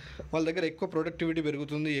అంటే వాళ్ళ దగ్గర ఎక్కువ ప్రొడక్టివిటీ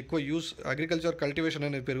పెరుగుతుంది, ఎక్కువ అగ్రికల్చర్ కల్టివేషన్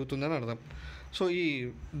అనేది పెరుగుతుందని అర్థం. సో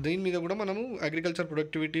దీని మీద కూడా మనము అగ్రికల్చర్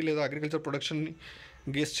ప్రొడక్టివిటీ లేదా అగ్రికల్చర్ ప్రొడక్షన్ని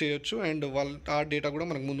గెస్ చేయొచ్చు, అండ్ ఆ డేటా కూడా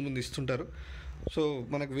మనకు ముందు ఇస్తుంటారు. సో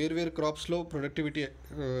మనకు వేరు క్రాప్స్లో ప్రొడక్టివిటీ,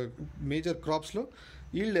 మేజర్ క్రాప్స్లో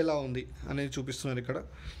ఈల్డ్ ఎలా ఉంది అనేది చూపిస్తున్నారు ఇక్కడ.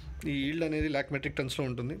 ఈ ఈల్డ్ అనేది ల్యాక్ మెట్రిక్ టన్స్లో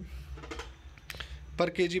ఉంటుంది.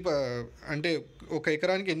 పర్ కేజీ అంటే ఒక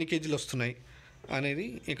ఎకరానికి ఎన్ని కేజీలు వస్తున్నాయి అనేది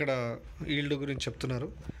ఇక్కడ ఈల్డ్ గురించి చెప్తున్నారు.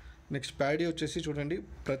 నెక్స్ట్ ప్యాడీ వచ్చేసి చూడండి,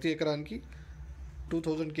 ప్రతి ఎకరానికి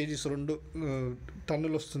 2000 కేజీస్ 2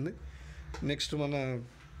 టన్నులు వస్తుంది. నెక్స్ట్ మన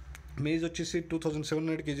మేజ్ వచ్చేసి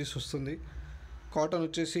 2700 కేజీస్ వస్తుంది. కాటన్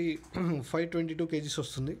వచ్చేసి 522 కేజీస్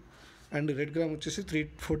వస్తుంది. అండ్ రెడ్ గ్రామ్ వచ్చేసి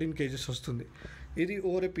 314 కేజీస్ వస్తుంది. ఇది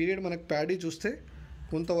ఓవర్ ఏ పీరియడ్ మనకు ప్యాడీ చూస్తే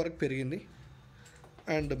కొంతవరకు పెరిగింది,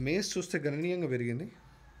 అండ్ మేజ్ చూస్తే గణనీయంగా పెరిగింది,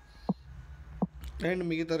 అండ్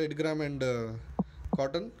మిగతా red gram and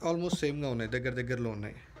cotton almost సేమ్గా ఉన్నాయి, దగ్గరలో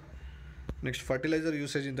ఉన్నాయి. నెక్స్ట్ ఫర్టిలైజర్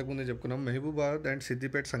యూసేజ్ ఇంతకుముందే చెప్పుకున్నాం. Mahabubabad and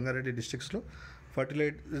Siddipet, Sangareddy డిస్ట్రిక్ట్స్లో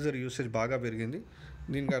fertiliser usage బాగా పెరిగింది.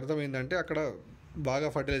 దీనికి అర్థం ఏంటంటే అక్కడ బాగా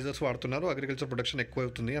ఫర్టిలైజర్స్ వాడుతున్నారు, అగ్రికల్చర్ ప్రొడక్షన్ ఎక్కువ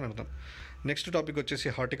అవుతుంది అని అర్థం. నెక్స్ట్ టాపిక్ వచ్చేసి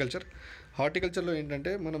హార్టికల్చర్లో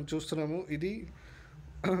ఏంటంటే మనం చూస్తున్నాము, ఇది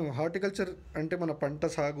హార్టికల్చర్ అంటే మన పంట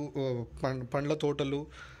సాగు, పండ్ల తోటలు,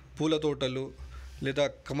 పూల తోటలు లేదా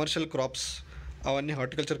కమర్షియల్ క్రాప్స్, అవన్నీ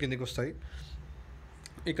హార్టికల్చర్ కిందకి వస్తాయి.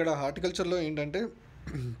 ఇక్కడ హార్టికల్చర్లో ఏంటంటే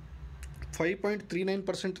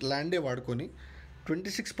 5.39% ల్యాండే వాడుకొని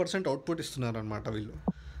 26% అవుట్పుట్ ఇస్తున్నారనమాట వీళ్ళు.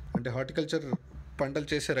 అంటే హార్టికల్చర్ పంటలు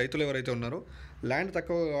చేసే రైతులు ఎవరైతే ఉన్నారో ల్యాండ్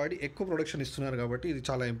తక్కువ వాడి ఎక్కువ ప్రొడక్షన్ ఇస్తున్నారు, కాబట్టి ఇది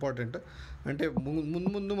చాలా ఇంపార్టెంట్. అంటే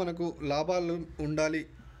ముందు మనకు లాభాలు ఉండాలి,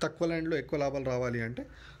 తక్కువ ల్యాండ్లో ఎక్కువ లాభాలు రావాలి అంటే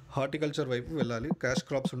హార్టికల్చర్ వైపు వెళ్ళాలి. క్యాష్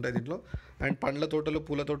క్రాప్స్ ఉంటాయి దీంట్లో. అండ్ పండ్ల తోటలు,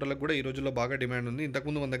 పూల తోటలకు కూడా ఈ రోజుల్లో బాగా డిమాండ్ ఉంది.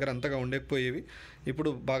 ఇంతకుముందు మన దగ్గర అంతగా ఉండకపోయేవి, ఇప్పుడు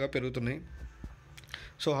బాగా పెరుగుతున్నాయి.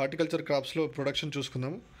 సో హార్టికల్చర్ క్రాప్స్లో ప్రొడక్షన్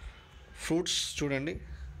చూసుకుందాము. ఫ్రూట్స్ చూడండి,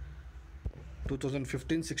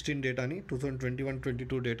 2015-16 డేటాని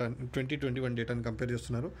 2021-22 డేటా, 2021 డేటాని కంపేర్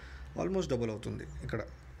చేస్తున్నారు. ఆల్మోస్ట్ డబుల్ అవుతుంది ఇక్కడ,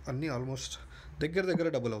 అన్నీ ఆల్మోస్ట్ దగ్గర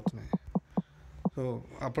డబుల్ అవుతున్నాయి. సో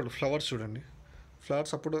అప్పుడు ఫ్లవర్స్ చూడండి,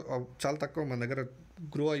 ఫ్లవర్స్ అప్పుడు చాలా తక్కువ మన దగ్గర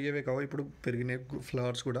గ్రో అయ్యేవే కావు, ఇప్పుడు పెరిగినాయి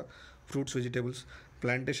ఫ్లవర్స్ కూడా. ఫ్రూట్స్, వెజిటేబుల్స్,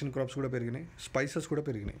 ప్లాంటేషన్ క్రాప్స్ కూడా పెరిగినాయి, స్పైసెస్ కూడా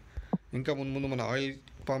పెరిగినాయి. ఇంకా ముందు మన ఆయిల్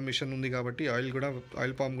పామ్ మిషన్ ఉంది కాబట్టి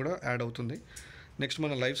ఆయిల్ పామ్ కూడా యాడ్ అవుతుంది. నెక్స్ట్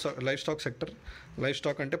మన life stock sector. Life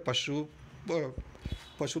stock అంటే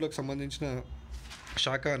పశువులకు సంబంధించిన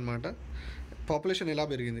శాఖ అన్నమాట. పాపులేషన్ ఎలా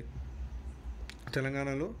పెరిగింది,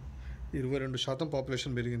 తెలంగాణలో 22%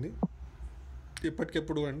 పాపులేషన్ పెరిగింది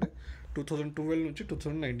ఇప్పటికెప్పుడు అంటే 2012 నుంచి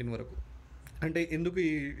 2019 వరకు. అంటే ఎందుకు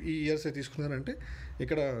ఈ ఇయర్స్ తీసుకున్నారంటే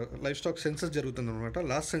ఇక్కడ లైఫ్ స్టాక్ సెన్సస్ జరుగుతుంది అనమాట.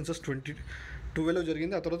 లాస్ట్ సెన్సస్ 2012లో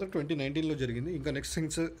జరిగింది, ఆ తర్వాత 2019లో జరిగింది. ఇంకా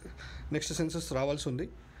నెక్స్ట్ సెన్సస్ రావాల్సి ఉంది.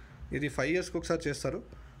 ఇది 5 yearsకి ఒకసారి చేస్తారు,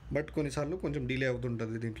 బట్ కొన్నిసార్లు కొంచెం డిలే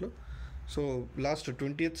అవుతుంటుంది దీంట్లో. సో లాస్ట్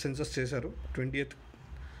 20th సెన్సస్ చేశారు, 20th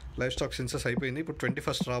లైఫ్ స్టాక్ సెన్సస్ అయిపోయింది, ఇప్పుడు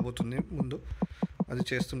 21st రాబోతుంది ముందు, అది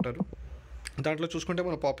చేస్తుంటారు. దాంట్లో చూసుకుంటే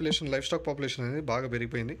మన లైఫ్ స్టాక్ పాపులేషన్ అనేది బాగా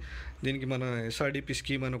పెరిగిపోయింది. దీనికి మన ఎస్ఆర్డిపి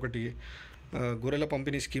స్కీమ్ అని ఒకటి గొర్రెల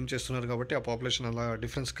పంపిణీ స్కీమ్ చేస్తున్నారు, కాబట్టి ఆ పాపులేషన్ అలా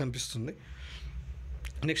డిఫరెన్స్ కనిపిస్తుంది.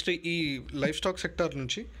 నెక్స్ట్ ఈ లైఫ్ స్టాక్ సెక్టార్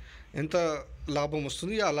నుంచి ఎంత లాభం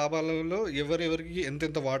వస్తుంది, ఆ లాభాలలో ఎవరెవరికి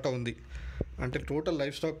ఎంతెంత వాటా ఉంది అంటే total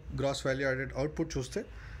life stock gross value added output చూస్తే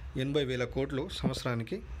 80,000 కోట్లు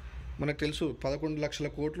సంవత్సరానికి. మనకు తెలుసు 11 లక్షల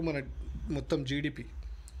కోట్లు మన మొత్తం జీడిపి,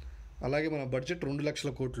 అలాగే మన బడ్జెట్ 2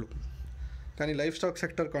 లక్షల కోట్లు. కానీ లైఫ్ స్టాక్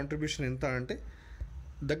సెక్టర్ కాంట్రిబ్యూషన్ ఎంత అంటే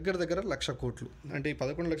దగ్గర 1,00,000 కోట్లు. అంటే ఈ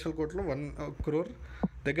 11 లక్షల కోట్లు 1 crore,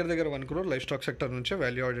 దగ్గర 1 crore లైఫ్ స్టాక్ సెక్టర్ నుంచే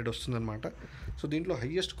వాల్యూ యాడెడ్ వస్తుందన్నమాట. సో దీంట్లో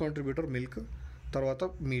హయ్యెస్ట్ కాంట్రిబ్యూటర్ మిల్క్, తర్వాత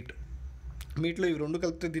మీట్లో ఇవి రెండు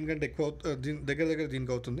కలిపితే దీనికంటే ఎక్కువ దగ్గర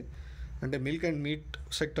దీనికి అవుతుంది. అంటే మిల్క్ అండ్ మీట్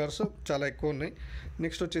సెక్టార్స్ చాలా ఎక్కువ ఉన్నాయి.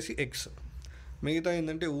 నెక్స్ట్ వచ్చేసి ఎగ్స్. మిగతా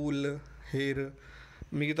ఏంటంటే ఊల్, హెయిర్,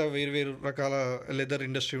 మిగతా వేరు వేరు రకాల లెదర్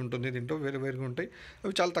ఇండస్ట్రీ ఉంటుంది, దీంట్లో వేరు వేరుగా ఉంటాయి.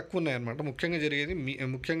 అవి చాలా తక్కువ ఉన్నాయన్నమాట. ముఖ్యంగా జరిగేది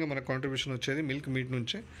ముఖ్యంగా మన కాంట్రిబ్యూషన్ వచ్చేది మిల్క్ మీట్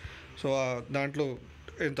నుంచే. సో దాంట్లో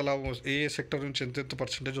ఎంత లాభం, ఏ సెక్టర్ నుంచి ఎంత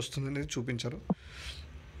పర్సెంటేజ్ వస్తుంది అనేది చూపించారు.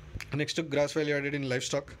 Next gross value added in life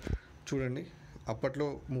stock. చూడండి, అప్పట్లో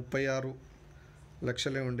 36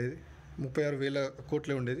 లక్షలే ఉండేది, 36,000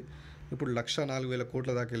 కోట్లే ఉండేది. ఇప్పుడు 104,000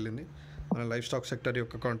 కోట్ల దాకా వెళ్ళింది మన లైఫ్ స్టాక్ సెక్టర్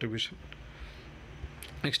యొక్క కాంట్రిబ్యూషన్.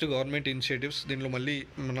 Next government initiatives. దీంట్లో మళ్ళీ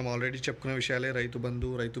మనం ఆల్రెడీ చెప్పుకున్న విషయాలే. రైతు బంధు,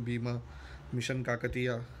 రైతు బీమా, మిషన్ కాకతీయ,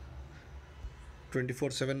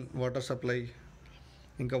 24/7 వాటర్ సప్లై,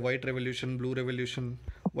 ఇంకా white revolution, blue revolution.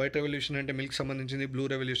 White revolution అంటే మిల్క్ సంబంధించింది, బ్లూ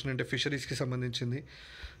రెవల్యూషన్ అంటే ఫిషరీస్కి సంబంధించింది.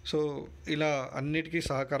 సో ఇలా అన్నిటికీ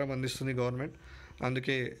సహకారం అందిస్తుంది గవర్నమెంట్.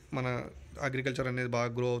 అందుకే మన అగ్రికల్చర్ అనేది బాగా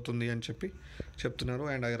గ్రో అవుతుంది అని చెప్పి చెప్తున్నారు.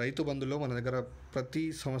 అండ్ ఆ రైతు బంధులో మన దగ్గర ప్రతి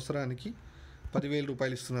సంవత్సరానికి 10,000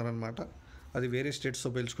 రూపాయలు ఇస్తున్నారనమాట. అది వేరే స్టేట్స్తో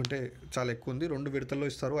పోల్చుకుంటే చాలా ఎక్కువ ఉంది. 2 విడతల్లో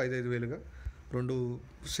ఇస్తారు, 5,000 2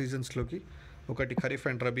 సీజన్స్లోకి. ఒకటి ఖరీఫ్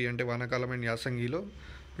అండ్ రబీ అంటే వానాకాలం అండ్ యాసంగిలో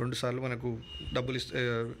 2 సార్లు మనకు డబ్బులు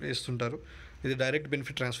ఇస్తుంటారు. ఇది direct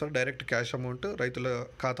benefit transfer, direct cash amount రైతుల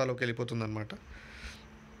ఖాతాలోకి వెళ్ళిపోతుంది అనమాట.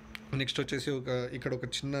 నెక్స్ట్ వచ్చేసి ఇక్కడ ఒక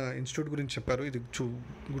చిన్న ఇన్స్టిట్యూట్ గురించి చెప్పారు, ఇది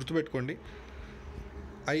గుర్తుపెట్టుకోండి.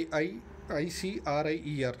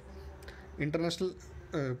 ICRIER, international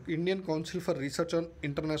Indian council for research on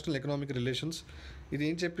international economic relations. ఇది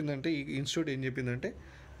ఏం చెప్పిందంటే, ఈ ఇన్స్టిట్యూట్ ఏం చెప్పిందంటే,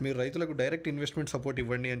 మీరు రైతులకు డైరెక్ట్ ఇన్వెస్ట్మెంట్ సపోర్ట్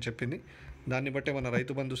ఇవ్వండి అని చెప్పింది. దాన్ని బట్టే మన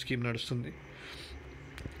రైతు బంధు స్కీమ్ నడుస్తుంది.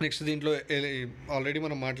 నెక్స్ట్ దీంట్లో ఆల్రెడీ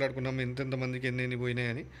మనం మాట్లాడుకున్నాము ఎంతెంతమందికి ఎన్ని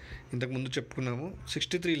పోయినాయని, ఇంతకుముందు చెప్పుకున్నాము.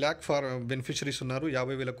 63 lakh బెనిఫిషరీస్ ఉన్నారు.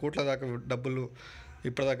 50,000 కోట్ల దాకా డబ్బులు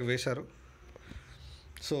ఇప్పటిదాకా వేశారు.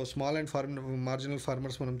 So small and marginal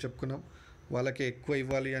farmers మనం చెప్పుకున్నాం, వాళ్ళకి ఎక్కువ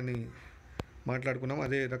ఇవ్వాలి అని మాట్లాడుకున్నాం.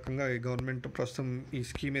 అదే రకంగా ఈ గవర్నమెంట్ ప్రస్తుతం ఈ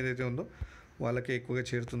స్కీమ్ ఏదైతే ఉందో వాళ్ళకే ఎక్కువగా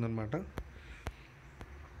చేరుతుందన్నమాట.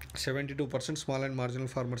 72% స్మాల్ అండ్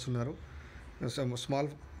మార్జినల్ ఫార్మర్స్ ఉన్నారు. స్మాల్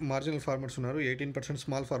మార్జినల్ ఫార్మర్స్ ఉన్నారు, 18%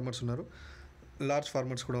 స్మాల్ ఫార్మర్స్ ఉన్నారు, లార్జ్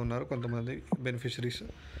ఫార్మర్స్ కూడా ఉన్నారు కొంతమంది బెనిఫిషరీస్.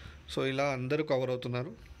 సో ఇలా అందరూ కవర్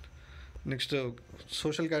అవుతున్నారు. నెక్స్ట్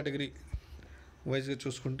సోషల్ కేటగిరీ వైజ్గా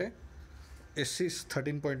చూసుకుంటే ఎస్సీస్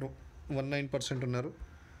 13.19% ఉన్నారు,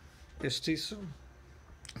 ఎస్టీస్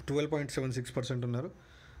 12.76% ఉన్నారు,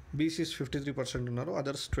 బీసీస్ 53% ఉన్నారు,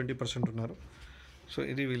 అదర్స్ 20% ఉన్నారు. సో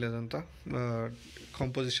ఇది వీళ్ళదంతా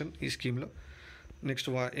కాంపోజిషన్ ఈ స్కీమ్లో. నెక్స్ట్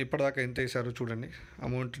ఇప్పటిదాకా ఎంత వేశారు చూడండి,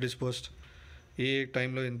 అమౌంట్ డిస్బర్స్డ్, ఏ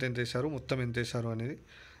టైంలో ఎంత వేశారు, మొత్తం ఎంత వేశారు అనేది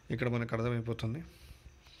ఇక్కడ మనకు అర్థమైపోతుంది.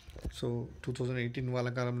 సో 2018 వాళ్ళ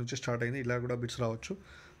కాలం నుంచి స్టార్ట్ అయింది. ఇలా కూడా బిట్స్ రావచ్చు,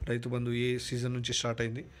 రైతు బంధు ఏ సీజన్ నుంచి స్టార్ట్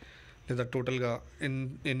అయింది, లేదా టోటల్గా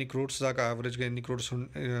ఎన్ని క్రోడ్స్ దాకా యావరేజ్గా ఎన్ని క్రోడ్స్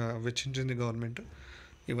వెచ్చించింది గవర్నమెంట్,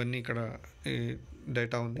 ఇవన్నీ ఇక్కడ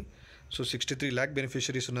డేటా ఉంది. సో 63 lakh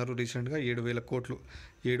బెనిఫిషరీస్ ఉన్నారు. రీసెంట్గా 7,000 కోట్లు,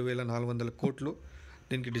 7,400 కోట్లు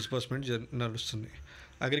దీనికి డిస్బర్స్మెంట్ నడుస్తుంది.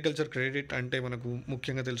 అగ్రికల్చర్ క్రెడిట్ అంటే మనకు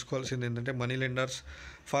ముఖ్యంగా తెలుసుకోవాల్సింది ఏంటంటే, మనీ లెండర్స్,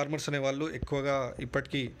 ఫార్మర్స్ అనే వాళ్ళు ఎక్కువగా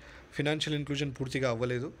ఇప్పటికీ ఫినాన్షియల్ ఇంక్లూజన్ పూర్తిగా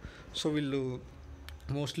అవ్వలేదు. సో వీళ్ళు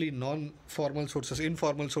mostly non formal sources,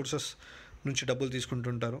 informal sources నుంచి డబ్బులు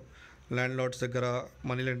తీసుకుంటుంటారు. ల్యాండ్ లార్డ్స్ దగ్గర,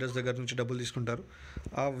 మనీ లెండర్స్ దగ్గర నుంచి డబ్బులు తీసుకుంటారు.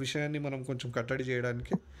 ఆ విషయాన్ని మనం కొంచెం కట్టడి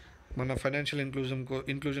చేయడానికి మన ఫైనాన్షియల్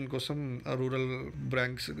ఇంక్లూజన్ కోసం రూరల్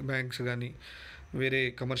బ్యాంక్స్ కానీ, వేరే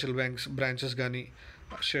కమర్షియల్ బ్రాంచెస్ కానీ,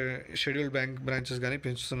 షెడ్యూల్డ్ బ్యాంక్ బ్రాంచెస్ కానీ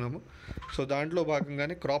పెంచుతున్నాము. సో దాంట్లో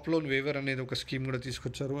భాగంగానే క్రాప్ లోన్ వేవర్ అనేది ఒక స్కీమ్ కూడా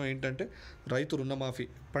తీసుకొచ్చారు. ఏంటంటే రైతు రుణమాఫీ,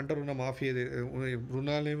 పంట రుణమాఫీ,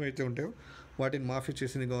 రుణాలు ఏవైతే ఉంటాయో వాటిని మాఫీ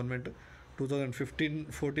చేసింది గవర్నమెంట్.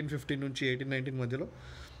 2014-15 నుంచి 18-19 మధ్యలో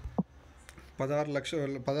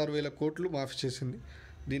 16,000 కోట్లు మాఫీ చేసింది.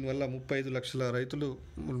 దీనివల్ల 35 లక్షల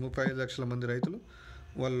మంది రైతులు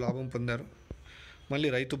వాళ్ళు లాభం పొందారు. మళ్ళీ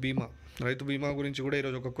రైతు బీమా గురించి కూడా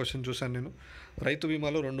ఈరోజు ఒక క్వశ్చన్ చూశాను నేను. రైతు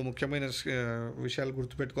బీమాలో 2 ముఖ్యమైన విషయాలు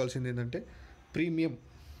గుర్తుపెట్టుకోవాల్సింది ఏంటంటే,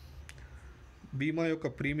 బీమా యొక్క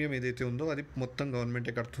ప్రీమియం ఏదైతే ఉందో అది మొత్తం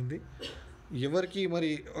గవర్నమెంటే కడుతుంది. ఎవరికి మరి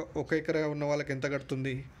 1 ఎకరా ఉన్న వాళ్ళకి ఎంత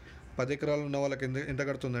కడుతుంది, 10 ఎకరాలు ఉన్న వాళ్ళకి ఎంత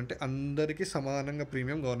కడుతుంది అంటే, అందరికీ సమానంగా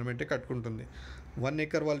ప్రీమియం గవర్నమెంటే కట్టుకుంటుంది. 1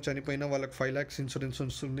 ఎకర్ వాళ్ళు చనిపోయినా వాళ్ళకి 5 lakhs ఇన్సూరెన్స్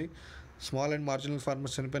వస్తుంది. స్మాల్ అండ్ మార్జినల్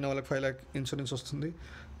ఫార్మర్స్ చనిపోయినా వాళ్ళకి 5 lakh ఇన్సూరెన్స్ వస్తుంది.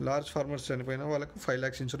 లార్జ్ ఫార్మర్స్ చనిపోయినా వాళ్ళకి 5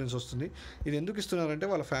 lakhs ఇన్సూరెన్స్ వస్తుంది. ఇది ఎందుకు ఇస్తున్నారంటే,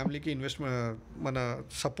 వాళ్ళ ఫ్యామిలీకి మన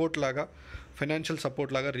సపోర్ట్ లాగా, ఫైనాన్షియల్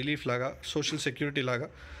సపోర్ట్ లాగా, రిలీఫ్ లాగా, సోషల్ సెక్యూరిటీ లాగా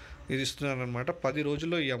ఇది ఇస్తున్నారనమాట. 10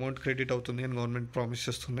 రోజుల్లో ఈ అమౌంట్ క్రెడిట్ అవుతుంది అని గవర్నమెంట్ ప్రామిస్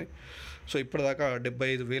చేస్తుంది. సో ఇప్పటిదాకా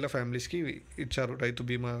 75,000 ఫ్యామిలీస్కి ఇచ్చారు, రైతు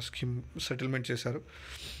బీమా స్కీమ్ సెటిల్మెంట్ చేశారు.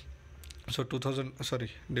 సో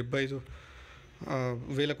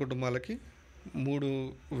 75,000 కుటుంబాలకి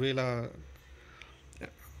 3,000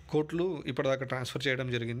 కోట్లు ఇప్పటిదాకా ట్రాన్స్ఫర్ చేయడం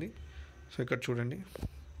జరిగింది. సో ఇక్కడ చూడండి,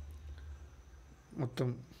 మొత్తం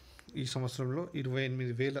ఈ సంవత్సరంలో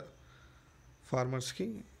 28,000 ఫార్మర్స్కి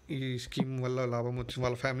ఈ స్కీమ్ వల్ల లాభం వచ్చింది,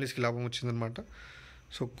 వాళ్ళ ఫ్యామిలీస్కి లాభం వచ్చిందనమాట.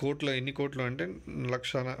 సో కోట్లు, ఎన్ని కోట్లు అంటే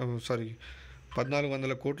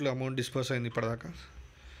 1,400 కోట్ల అమౌంట్ డిస్పర్స్ అయింది ఇప్పటిదాకా.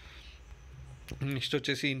 నెక్స్ట్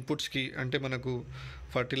వచ్చేసి ఇన్పుట్స్కి, అంటే మనకు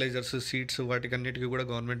ఫర్టిలైజర్స్, సీడ్స్, వాటికన్నిటికీ కూడా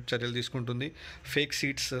గవర్నమెంట్ చర్యలు తీసుకుంటుంది. ఫేక్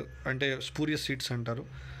సీడ్స్ అంటే స్పూరియస్ సీడ్స్ అంటారు,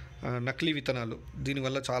 నకిలీ విత్తనాలు,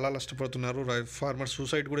 దీనివల్ల చాలా నష్టపోతున్నారు. ఫార్మర్స్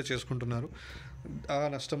సూసైడ్ కూడా చేసుకుంటున్నారు. ఆ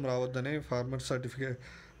నష్టం రావద్దనే ఫార్మర్ సర్టిఫికేట్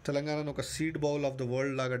తెలంగాణను ఒక seed bowl of the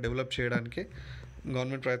world లాగా డెవలప్ చేయడానికి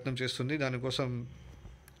గవర్నమెంట్ ప్రయత్నం చేస్తుంది. దానికోసం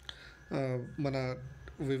మన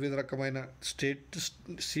వివిధ రకమైన స్టేట్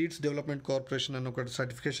సీడ్స్ డెవలప్మెంట్ కార్పొరేషన్ అన్న ఒక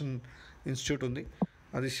సర్టిఫికేషన్ ఇన్స్టిట్యూట్ ఉంది.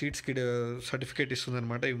 అది సీడ్స్కి సర్టిఫికేట్ ఇస్తుంది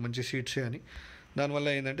అనమాట, ఇవి మంచి సీడ్సే అని. దానివల్ల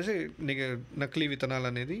ఏంటంటే నకిలీ విత్తనాలు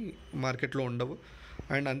అనేది మార్కెట్లో ఉండవు.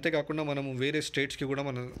 అండ్ అంతేకాకుండా మనము వేరే స్టేట్స్కి కూడా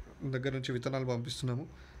మన దగ్గర నుంచి విత్తనాలు పంపిస్తున్నాము,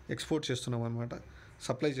 ఎక్స్పోర్ట్ చేస్తున్నాం అనమాట,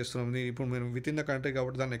 సప్లై చేస్తున్నాం. ఇప్పుడు మేము విత్ ఇన్ ద కంట్రీ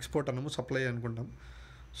కాబట్టి దాన్ని ఎక్స్పోర్ట్ అన్నాము, సప్లై అనుకుంటాం.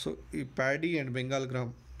 సో ఈ ప్యాడీ అండ్ బెంగాల్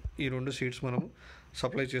గ్రామ్, ఈ 2 సీడ్స్ మనము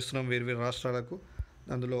సప్లై చేస్తున్నాం వేరు రాష్ట్రాలకు.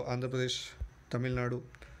 అందులో ఆంధ్రప్రదేశ్, తమిళనాడు,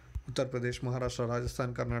 ఉత్తరప్రదేశ్, మహారాష్ట్ర,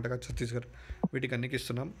 రాజస్థాన్, కర్ణాటక, ఛత్తీస్గఢ్, వీటికి అన్నికి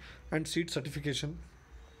ఇస్తున్నాం. And seed certification,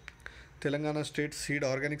 Telangana state seed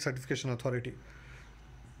organic certification authority,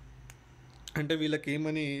 అంటే వీళ్ళకి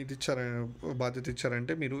ఏమని ఇది బాధ్యత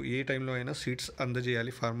ఇచ్చారంటే, మీరు ఏ టైంలో అయినా సీడ్స్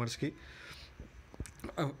అందజేయాలి ఫార్మర్స్కి.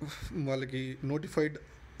 వాళ్ళకి నోటిఫైడ్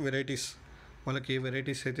వెరైటీస్, వాళ్ళకి ఏ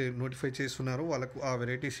వెరైటీస్ అయితే నోటిఫై చేస్తున్నారో వాళ్ళకు ఆ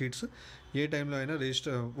వెరైటీ సీడ్స్ ఏ టైంలో అయినా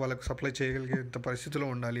వాళ్ళకు సప్లై చేయగలిగేంత పరిస్థితిలో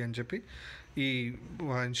ఉండాలి అని చెప్పి ఈ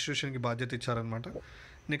ఇన్స్టిట్యూషన్కి బాధ్యత ఇచ్చారనమాట.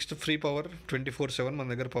 నెక్స్ట్ ఫ్రీ పవర్ 24/7 మన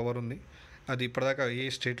దగ్గర పవర్ ఉంది. అది ఇప్పటిదాకా ఏ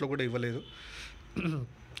స్టేట్లో కూడా ఇవ్వలేదు.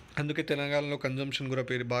 అందుకే తెలంగాణలో కన్జంప్షన్ కూడా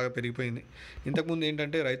బాగా పెరిగిపోయింది. ఇంతకుముందు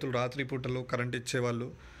ఏంటంటే రైతులు రాత్రి పూటలో కరెంట్ ఇచ్చేవాళ్ళు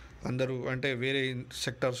అందరూ, అంటే వేరే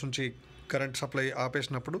సెక్టార్స్ నుంచి కరెంట్ సప్లై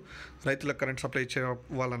ఆపేసినప్పుడు రైతులకు కరెంట్ సప్లై ఇచ్చే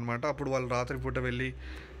వాళ్ళనమాట. అప్పుడు వాళ్ళు రాత్రిపూట వెళ్ళి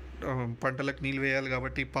పంటలకు నీళ్ళు వేయాలి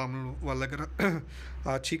కాబట్టి పాములు వాళ్ళ దగ్గర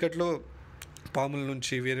ఆ చీకట్లో పాముల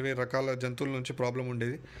నుంచి వేరే వేరే రకాల జంతువుల నుంచి ప్రాబ్లం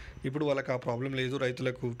ఉండేది. ఇప్పుడు వాళ్ళకి ఆ ప్రాబ్లం లేదు,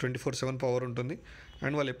 రైతులకు 24/7 పవర్ ఉంటుంది.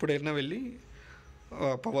 అండ్ వాళ్ళు ఎప్పుడైనా వెళ్ళి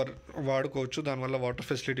పవర్ వాడుకోవచ్చు. దానివల్ల వాటర్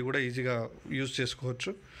ఫెసిలిటీ కూడా ఈజీగా యూజ్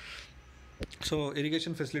చేసుకోవచ్చు. సో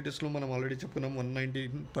ఇరిగేషన్ ఫెసిలిటీస్లో మనం ఆల్రెడీ చెప్పుకున్నాం,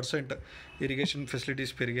 119% ఇరిగేషన్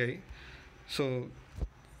ఫెసిలిటీస్ పెరిగాయి. సో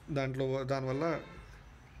దానివల్ల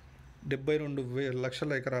 72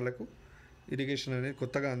 లక్షల ఎకరాలకు ఇరిగేషన్ అనేది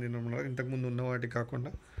కొత్తగా అందింది, ఇంతకుముందు ఉన్న వాటికి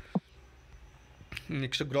కాకుండా.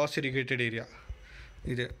 నెక్స్ట్ గ్రాస్ ఇరిగేటెడ్ ఏరియా,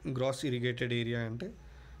 ఇదే గ్రాస్ ఇరిగేటెడ్ ఏరియా అంటే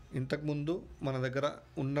ఇంతకుముందు మన దగ్గర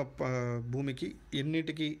ఉన్న భూమికి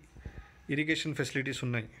ఎన్నిటికి ఇరిగేషన్ ఫెసిలిటీస్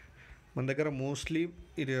ఉన్నాయి. మన దగ్గర మోస్ట్లీ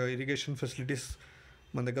ఇరిగేషన్ ఫెసిలిటీస్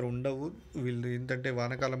మన దగ్గర ఉండవు. వీళ్ళు ఏంటంటే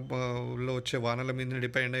వానాకాలంలో వచ్చే వానల మీద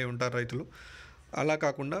డిపెండ్ అయి ఉంటారు రైతులు. అలా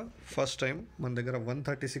కాకుండా ఫస్ట్ టైం మన దగ్గర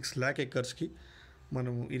 136 lakh acresకి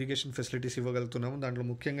మనం ఇరిగేషన్ ఫెసిలిటీస్ ఇవ్వగలుగుతున్నాము. దాంట్లో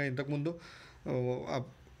ముఖ్యంగా ఇంతకుముందు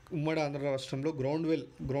ఉమ్మడి ఆంధ్ర రాష్ట్రంలో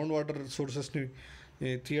గ్రౌండ్ వాటర్ సోర్సెస్ని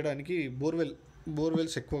తీయడానికి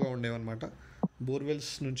బోర్వెల్స్ ఎక్కువగా ఉండేవన్నమాట.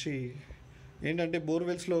 బోర్వెల్స్ నుంచి ఏంటంటే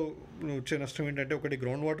బోర్వెల్స్లో వచ్చే నష్టం ఏంటంటే, ఒకటి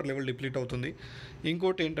గ్రౌండ్ వాటర్ లెవెల్ డిప్లీట్ అవుతుంది,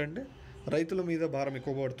 ఇంకోటి ఏంటంటే రైతుల మీద భారం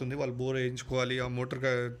ఎక్కువ పడుతుంది. వాళ్ళు బోర్ వేయించుకోవాలి, ఆ మోటార్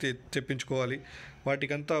తెప్పించుకోవాలి,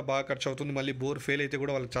 వాటికంతా బాగా ఖర్చు అవుతుంది. మళ్ళీ బోర్ ఫెయిల్ అయితే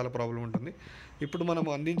కూడా వాళ్ళకి చాలా ప్రాబ్లం ఉంటుంది. ఇప్పుడు మనం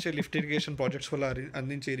అందించే లిఫ్ట్ ఇరిగేషన్ ప్రాజెక్ట్స్ వల్ల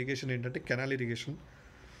అందించే ఇరిగేషన్ ఏంటంటే కెనాల్ ఇరిగేషన్.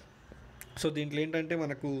 సో దీంట్లో ఏంటంటే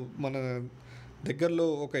మన దగ్గరలో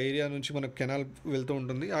ఒక ఏరియా నుంచి మనకు కెనాల్ వెళ్తూ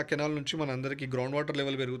ఉంటుంది. ఆ కెనాల్ నుంచి మన అందరికీ గ్రౌండ్ వాటర్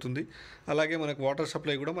లెవెల్ పెరుగుతుంది. అలాగే మనకు వాటర్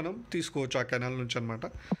సప్లై కూడా మనం తీసుకోవచ్చు ఆ కెనాల్ నుంచి అనమాట.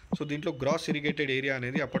 సో దీంట్లో గ్రాస్ ఇరిగేటెడ్ ఏరియా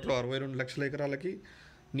అనేది అప్పట్లో 62 లక్షల ఎకరాలకి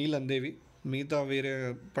నీళ్ళు అందేవి. వేరే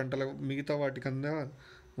మిగతా వాటికన్నా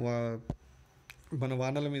మన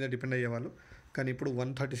వానల మీద డిపెండ్ అయ్యేవాళ్ళు. కానీ ఇప్పుడు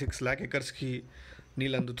 136 lakh acresకి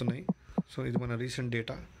నీళ్ళు అందుతున్నాయి. సో ఇది మన రీసెంట్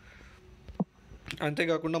డేటా.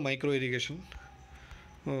 అంతేకాకుండా మైక్రో ఇరిగేషన్,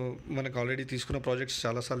 మనకు ఆల్రెడీ తీసుకున్న ప్రాజెక్ట్స్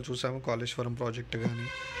చాలాసార్లు చూసాము. కాళేశ్వరం ప్రాజెక్ట్ కానీ,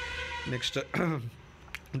 next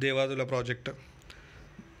Devadula project,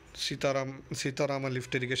 Sitarama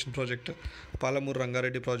lift irrigation project, Palamuru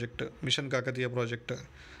Rangareddy project, machine Kakatiya project,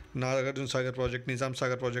 Nagarjuna Sagar project, Nizam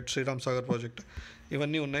Sagar project, Sriram Sagar project,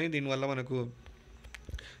 ఇవన్నీ ఉన్నాయి. దీనివల్ల మనకు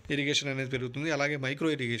ఇరిగేషన్ అనేది పెరుగుతుంది. అలాగే మైక్రో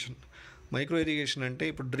ఇరిగేషన్ అంటే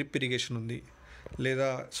ఇప్పుడు డ్రిప్ ఇరిగేషన్ ఉంది, లేదా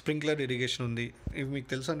స్ప్రింక్లర్ ఇరిగేషన్ ఉంది. ఇవి మీకు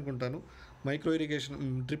తెలుసు అనుకుంటాను.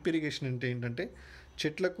 డ్రిప్ ఇరిగేషన్ అంటే ఏంటంటే,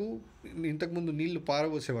 చెట్లకు ఇంతకుముందు నీళ్లు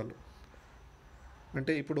పారబోసేవాళ్ళు.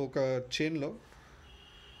 అంటే ఇప్పుడు ఒక చైన్లో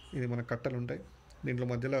ఇది మన కట్టలు ఉంటాయి, దీంట్లో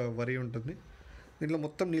మధ్యలో వరి ఉంటుంది, దీంట్లో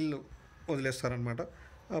మొత్తం నీళ్ళు వదిలేస్తారనమాట.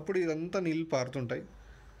 అప్పుడు ఇదంతా నీళ్ళు పారుతుంటాయి.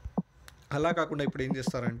 అలా కాకుండా ఇప్పుడు ఏం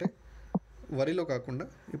చేస్తారంటే వరిలో కాకుండా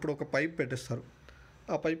ఇప్పుడు ఒక పైప్ పెట్టేస్తారు.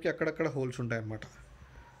 ఆ పైప్కి అక్కడక్కడ హోల్స్ ఉంటాయి అన్నమాట.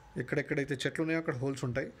 ఎక్కడెక్కడైతే చెట్లు ఉన్నాయో అక్కడ హోల్స్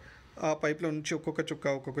ఉంటాయి. ఆ పైప్లో నుంచి ఒక్కొక్క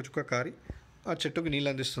చుక్క కారి ఆ చెట్టుకి నీళ్ళు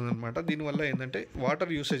అందిస్తుంది అనమాట. దీనివల్ల ఏంటంటే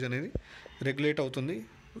వాటర్ యూసేజ్ అనేది రెగ్యులేట్ అవుతుంది,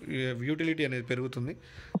 యూటిలిటీ అనేది పెరుగుతుంది.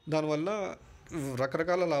 దానివల్ల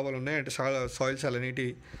రకరకాల లాభాలు ఉన్నాయి. అంటే సాయిల్ సాలినిటీ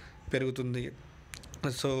పెరుగుతుంది,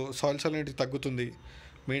 సో సాయిల్ సాలినిటీ తగ్గుతుంది,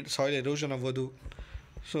 సాయిల్ ఎరోజన్ అవ్వదు,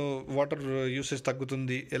 సో వాటర్ యూసేజ్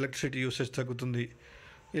తగ్గుతుంది, ఎలక్ట్రిసిటీ యూసేజ్ తగ్గుతుంది.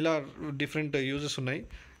 ఇలా డిఫరెంట్ యూజెస్ ఉన్నాయి.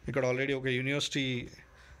 ఇక్కడ ఆల్రెడీ ఒక యూనివర్సిటీ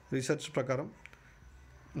రీసెర్చ్ ప్రకారం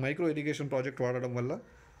మైక్రో ఇరిగేషన్ ప్రాజెక్ట్ వాడడం వల్ల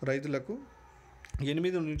రైతులకు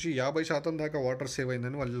 8 నుంచి 50% దాకా వాటర్ సేవ్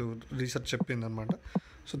అయిందని వాళ్ళు రీసెర్చ్ చెప్పిందనమాట.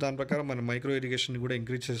 సో దాని ప్రకారం మనం మైక్రో ఇరిగేషన్ కూడా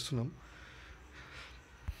ఇంక్రీజ్ చేస్తున్నాం.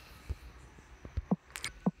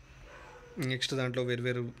 నెక్స్ట్ దాంట్లో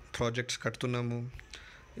వేరు ప్రాజెక్ట్స్ కడుతున్నాము,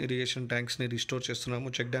 ఇరిగేషన్ ట్యాంక్స్ని రిస్టోర్ చేస్తున్నాము,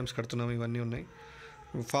 చెక్ డ్యామ్స్ కడుతున్నాము, ఇవన్నీ ఉన్నాయి.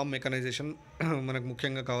 ఫామ్ మెకనైజేషన్ మనకు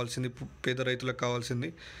ముఖ్యంగా కావాల్సింది, పేద రైతులకు కావాల్సింది.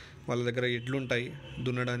 వాళ్ళ దగ్గర ఎడ్లు ఉంటాయి,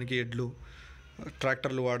 దున్నడానికి ఎడ్లు,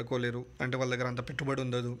 ట్రాక్టర్లు వాడుకోలేరు, అంటే వాళ్ళ దగ్గర అంత పెట్టుబడి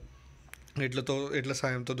ఉండదు, ఎడ్ల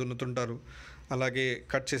సాయంతో దున్నుతుంటారు. అలాగే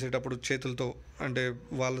కట్ చేసేటప్పుడు చేతులతో, అంటే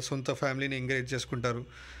వాళ్ళ సొంత ఫ్యామిలీని ఎంకరేజ్ చేసుకుంటారు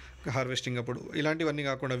హార్వెస్టింగ్ అప్పుడు. ఇలాంటివన్నీ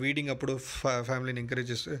కాకుండా వీడింగ్ అప్పుడు ఫ్యామిలీని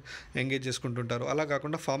ఎంగేజ్ చేసుకుంటుంటారు. అలా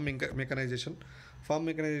కాకుండా ఫామ్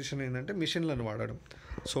మెకనైజేషన్ ఏంటంటే మిషన్లను వాడడం.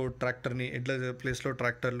 సో ట్రాక్టర్ని, ఎడ్ల ప్లేస్లో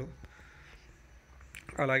ట్రాక్టర్లు,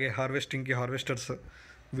 అలాగే హార్వెస్టింగ్కి హార్వెస్టర్స్,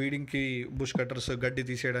 వీడింగ్కి బుష్ కట్టర్స్, గడ్డి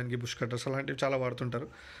తీసేయడానికి బుష్ కట్టర్స్, అలాంటివి చాలా వాడుతుంటారు.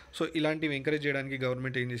 సో ఇలాంటివి ఎంకరేజ్ చేయడానికి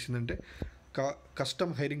గవర్నమెంట్ ఏం చేసిందంటే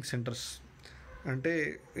కస్టమ్ హైరింగ్ సెంటర్స్, అంటే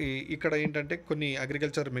ఇక్కడ ఏంటంటే కొన్ని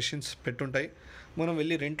అగ్రికల్చర్ మెషిన్స్ పెట్టుంటాయి, మనం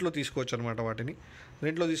వెళ్ళి రెంట్లో తీసుకోవచ్చు అనమాట. వాటిని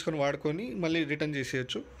రెంట్లో తీసుకొని వాడుకొని మళ్ళీ రిటర్న్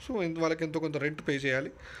చేసేయచ్చు. సో వాళ్ళకి ఎంతో కొంత రెంట్ పే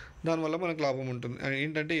చేయాలి, దానివల్ల మనకు లాభం ఉంటుంది.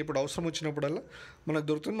 ఏంటంటే ఇప్పుడు అవసరం వచ్చినప్పుడల్లా మనకు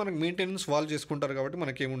దొరుకుతుంది, మనకు మెయింటెనెన్స్ వాళ్ళు చేసుకుంటారు కాబట్టి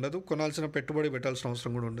మనకేముండదు, కొనాల్సిన పెట్టుబడి పెట్టాల్సిన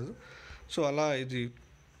అవసరం కూడా ఉండదు. సో అలా ఇది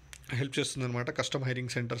హెల్ప్ చేస్తుంది అనమాట కస్టమ్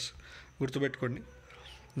హైరింగ్ సెంటర్స్, గుర్తుపెట్టుకోండి.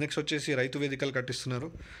 నెక్స్ట్ వచ్చేసి రైతు వేదికలు కట్టిస్తున్నారు.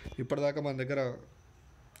 ఇప్పటిదాకా మన దగ్గర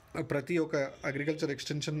ప్రతి ఒక్క అగ్రికల్చర్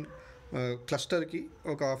ఎక్స్టెన్షన్ క్లస్టర్కి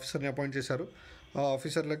ఒక ఆఫీసర్ని అపాయింట్ చేశారు. ఆ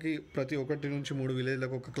ఆఫీసర్లకి ప్రతి 1 నుంచి 3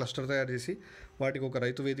 విలేజ్లకు ఒక క్లస్టర్ తయారు చేసి వాటికి ఒక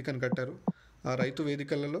రైతు వేదికను కట్టారు. ఆ రైతు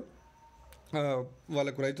వేదికలలో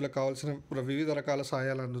రైతులకు కావాల్సిన వివిధ రకాల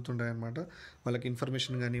సహాయాలు అందుతుంటాయి అన్నమాట. వాళ్ళకి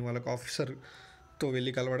ఇన్ఫర్మేషన్ కానీ, వాళ్ళకు ఆఫీసర్తో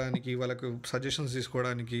వెళ్ళి కలవడానికి, వాళ్ళకు సజెషన్స్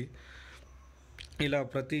తీసుకోవడానికి, ఇలా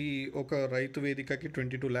ప్రతి ఒక్క రైతు వేదికకి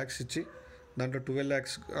 22 lakhs ఇచ్చి దాంట్లో 12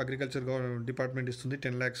 lakhs అగ్రికల్చర్ డిపార్ట్మెంట్ ఇస్తుంది,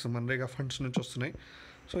 10 lakhs మన్రేగా ఫండ్స్ నుంచి వస్తున్నాయి.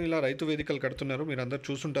 సో ఇలా రైతు వేదికలు కడుతున్నారు. మీరు అందరు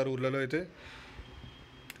చూస్తుంటారు, ఊళ్ళలో అయితే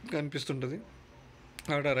కనిపిస్తుంటుంది.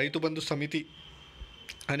 అక్కడ రైతు బంధు సమితి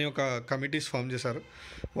అని ఒక కమిటీస్ ఫామ్ చేశారు.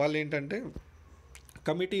 వాళ్ళు ఏంటంటే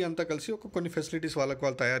కమిటీ అంతా కలిసి కొన్ని ఫెసిలిటీస్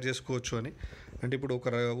వాళ్ళు తయారు చేసుకోవచ్చు అని. అంటే ఇప్పుడు ఒక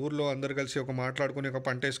ఊర్లో అందరు కలిసి మాట్లాడుకొని ఒక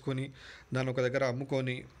పంట వేసుకొని దాన్ని ఒక దగ్గర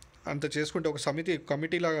అమ్ముకొని అంత చేసుకుంటే, ఒక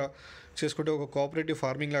కమిటీ లాగా చేసుకుంటే ఒక కోఆపరేటివ్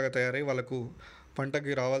ఫార్మింగ్ లాగా తయారై వాళ్ళకు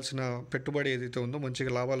పంటకి రావాల్సిన పెట్టుబడి ఏదైతే ఉందో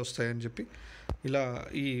మంచిగా లాభాలు వస్తాయని చెప్పి ఇలా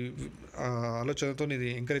ఈ ఆలోచనతో ఇది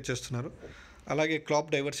ఎంకరేజ్ చేస్తున్నారు. అలాగే క్రాప్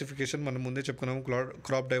డైవర్సిఫికేషన్, మనం ముందే చెప్పుకున్నాము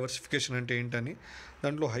క్రాప్ డైవర్సిఫికేషన్ అంటే ఏంటని.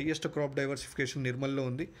 దాంట్లో హైయెస్ట్ క్రాప్ డైవర్సిఫికేషన్ నిర్మల్లో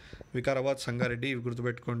ఉంది, వికారాబాద్, సంగారెడ్డి, ఇవి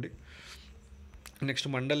గుర్తుపెట్టుకోండి. Next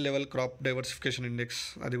mandal level crop diversification index,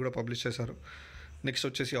 అది కూడా పబ్లిష్ చేశారు. నెక్స్ట్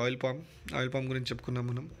వచ్చేసి ఆయిల్ పామ్ గురించి చెప్పుకున్నాం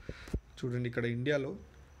మనం. చూడండి, ఇక్కడ ఇండియాలో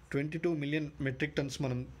 22 million మెట్రిక్ టన్స్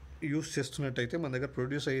మనం యూస్ చేస్తున్నట్టయితే మన దగ్గర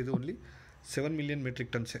ప్రొడ్యూస్ అయ్యేది ఓన్లీ 7 million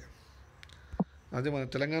మెట్రిక్ టన్సే. అదే మన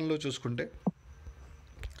తెలంగాణలో చూసుకుంటే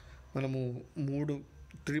మనము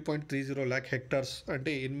 3.30 lakh హెక్టార్స్,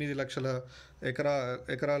 అంటే 8 లక్షల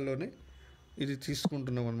ఎకరాల్లోనే ఇది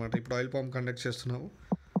తీసుకుంటున్నాం అనమాట. ఇప్పుడు ఆయిల్ పామ్ కండక్ట్ చేస్తున్నాము.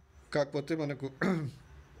 కాకపోతే మనకు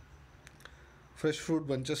fresh fruit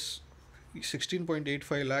bunches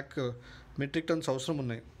 16.85 lakh metric tons అవసరం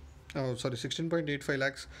ఉన్నాయి. 16.85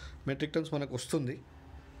 lakhs మెట్రిక్ టన్స్ మనకు వస్తుంది.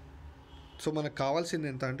 సో మనకు కావాల్సింది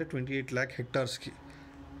ఎంత అంటే 28 lakh హెక్టార్స్కి,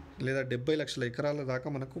 లేదా 70 లక్షల ఎకరాల దాకా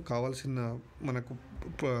మనకు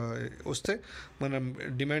వస్తే మనం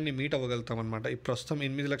డిమాండ్ని మీట్ అవ్వగలుగుతాం అనమాట. ఈ ప్రస్తుతం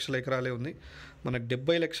 8 లక్షల ఎకరాలే ఉంది, మనకు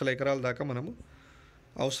 70 లక్షల ఎకరాల దాకా మనము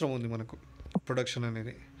అవసరం ఉంది మనకు ప్రొడక్షన్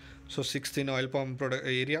అనేది. So 6th in oil palm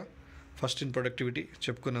area, first in productivity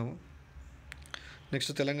చెప్పుకున్నాము.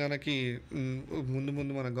 నెక్స్ట్ తెలంగాణకి ముందు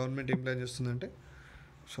మన గవర్నమెంట్ ఏం ప్లాన్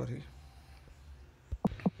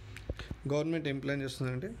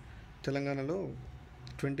చేస్తుందంటే తెలంగాణలో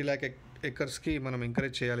 20 lakh ఎకర్స్కి మనం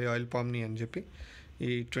ఎంకరేజ్ చేయాలి ఆయిల్ పామ్ని అని చెప్పి ఈ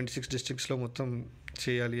 26 districtsలో మొత్తం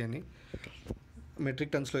చేయాలి అని.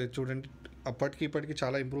 మెట్రిక్ టన్స్లో చూడండి, ఇప్పటికి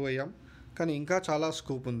చాలా ఇంప్రూవ్ అయ్యాం, కానీ ఇంకా చాలా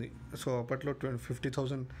స్కోప్ ఉంది. సో అప్పట్లో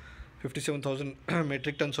 50,000 57,000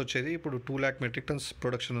 మెట్రిక్ టన్స్ వచ్చేది, ఇప్పుడు 2 lakh మెట్రిక్ టన్స్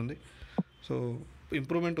ప్రొడక్షన్ ఉంది. సో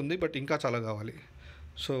ఇంప్రూవ్మెంట్ ఉంది, బట్ ఇంకా చాలా కావాలి.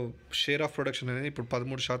 సో షేర్ ఆఫ్ ప్రొడక్షన్ అనేది ఇప్పుడు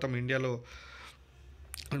 13% ఇండియాలో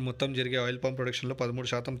మొత్తం జరిగే ఆయిల్ పంప్ ప్రొడక్షన్లో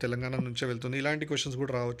 13% తెలంగాణ నుంచే వెళ్తుంది. ఇలాంటి క్వశ్చన్స్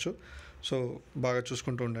కూడా రావచ్చు. సో బాగా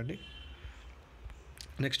చూసుకుంటూ ఉండండి.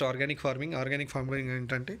 నెక్స్ట్ ఆర్గానిక్ ఫార్మింగ్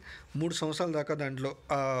ఏంటంటే 3 సంవత్సరాల దాకా దాంట్లో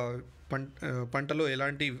పంటలో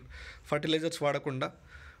ఎలాంటి ఫర్టిలైజర్స్ వాడకుండా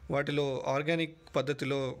వాటిలో ఆర్గానిక్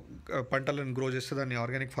పద్ధతిలో పంటలను గ్రో చేస్తే దాన్ని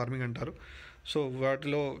ఆర్గానిక్ ఫార్మింగ్ అంటారు. సో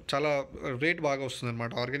వాటిలో చాలా రేట్ బాగా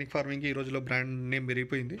వస్తుందన్నమాట. ఆర్గానిక్ ఫార్మింగ్కి ఈ రోజులో బ్రాండ్ నేమ్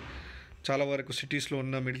పెరిగిపోయింది. చాలా వరకు సిటీస్లో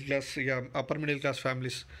ఉన్న మిడిల్ క్లాస్, ఇక అప్పర్ మిడిల్ క్లాస్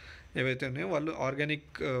ఫ్యామిలీస్ ఏవైతే ఉన్నాయో వాళ్ళు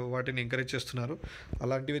ఆర్గానిక్ వాటిని ఎంకరేజ్ చేస్తున్నారు,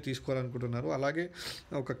 అలాంటివి తీసుకోవాలనుకుంటున్నారు. అలాగే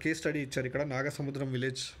ఒక కేస్ స్టడీ ఇచ్చారు ఇక్కడ, నాగసముద్రం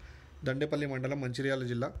విలేజ్, దండేపల్లి మండలం, మంచిర్యాల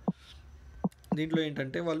జిల్లా. దీంట్లో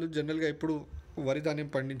ఏంటంటే వాళ్ళు జనరల్గా ఇప్పుడు వరి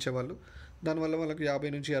ధాన్యం పండించేవాళ్ళు, దానివల్ల వాళ్ళకి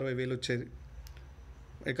 50,000 నుంచి 60,000 వచ్చేది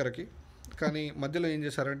ఎకరకి. కానీ మధ్యలో ఏం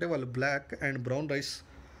చేశారంటే వాళ్ళు బ్లాక్ అండ్ బ్రౌన్ రైస్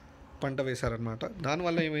పంట వేశారనమాట.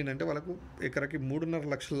 దానివల్ల ఏమైందంటే వాళ్ళకు ఎకరకి 3.5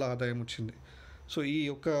 లక్షల ఆదాయం వచ్చింది. సో ఈ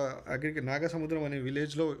యొక్క నాగసముద్రం అనే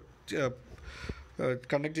విలేజ్లో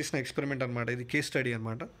కండక్ట్ చేసిన ఎక్స్పెరిమెంట్ అనమాట, ఇది కేస్ స్టడీ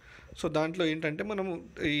అనమాట. సో దాంట్లో ఏంటంటే మనము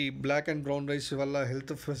ఈ బ్లాక్ అండ్ బ్రౌన్ రైస్ వల్ల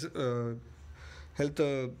హెల్త్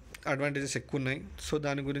అడ్వాంటేజెస్ ఎక్కువ ఉన్నాయి. సో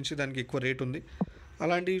దానికి ఎక్కువ రేట్ ఉంది.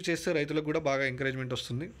 అలాంటివి చేస్తే రైతులకు కూడా బాగా ఎంకరేజ్మెంట్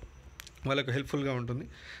వస్తుంది, వాళ్ళకు హెల్ప్ఫుల్గా ఉంటుంది.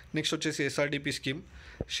 నెక్స్ట్ వచ్చేసి SRDP scheme,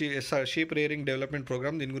 sheep rearing development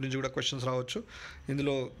programme. దీని గురించి కూడా క్వశ్చన్స్ రావచ్చు.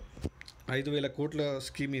 ఇందులో 5,000 కోట్ల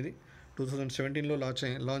స్కీమ్ ఇది 2017లో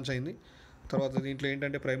లాంచ్ అయింది. తర్వాత దీంట్లో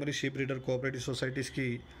ఏంటంటే ప్రైమరీ షీప్ బ్రీడర్ కోఆపరేటివ్ సొసైటీస్కి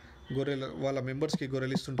వాళ్ళ మెంబర్స్కి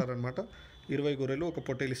గొర్రెలు ఇస్తుంటారనమాట. 20 గొర్రెలు, ఒక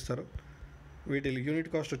పొట్టేలు ఇస్తారు. వీటి యూనిట్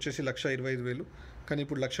కాస్ట్ వచ్చేసి 1,25,000, కానీ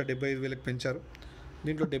ఇప్పుడు 1,75,000కి పెంచారు.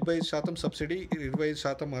 దీంట్లో 75% సబ్సిడీ,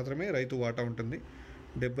 25% మాత్రమే రైతు వాటా ఉంటుంది.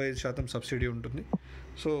 75% సబ్సిడీ ఉంటుంది.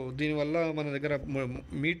 సో దీనివల్ల మన దగ్గర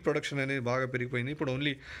మీట్ ప్రొడక్షన్ అనేది బాగా పెరిగిపోయింది. ఇప్పుడు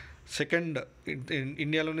ఓన్లీ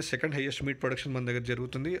ఇండియాలోనే సెకండ్ హైయెస్ట్ మీట్ ప్రొడక్షన్ మన దగ్గర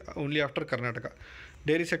జరుగుతుంది, ఓన్లీ ఆఫ్టర్ కర్ణాటక.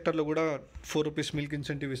 డైరీ సెక్టర్లో కూడా 4 రూపీస్ మిల్క్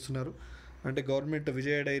ఇన్సెంటివ్ ఇస్తున్నారు. అంటే గవర్నమెంట్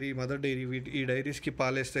విజయ డైరీ, మదర్ డైరీ, ఈ డైరీస్కి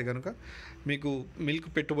పాలేస్తే కనుక మీకు మిల్క్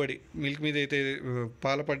మీద అయితే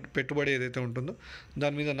పాల పెట్టుబడి ఏదైతే ఉంటుందో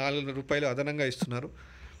దాని మీద 4 రూపాయలు అదనంగా ఇస్తున్నారు.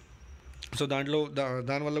 సో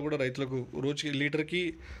దానివల్ల కూడా రైతులకు లీటర్కి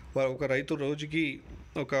ఒక రైతు రోజుకి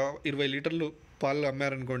ఒక 20 లీటర్లు పాలు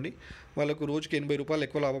అమ్మారనుకోండి, వాళ్ళకు రోజుకి 80 రూపాయలు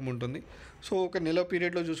ఎక్కువ లాభం ఉంటుంది. సో ఒక నెల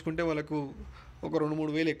పీరియడ్లో చూసుకుంటే వాళ్ళకు ఒక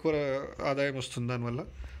 2-3 వేలు ఎక్కువ ఆదాయం వస్తుంది దానివల్ల,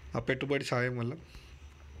 ఆ పెట్టుబడి సాయం వల్ల.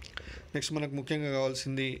 నెక్స్ట్ మనకు ముఖ్యంగా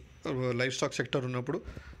కావాల్సింది లైఫ్ స్టాక్ సెక్టర్ ఉన్నప్పుడు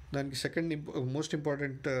దానికి సెకండ్ మోస్ట్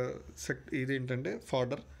ఇంపార్టెంట్ ఇది ఏంటంటే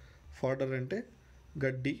ఫాడర్ అంటే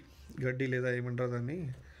గడ్డి లేదా ఏమంటారు దాన్ని,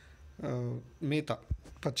 మేత,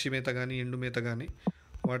 పచ్చి మేత కానీ ఎండు మేత కానీ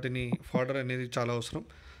వాటిని ఫాడర్ అనేది చాలా అవసరం.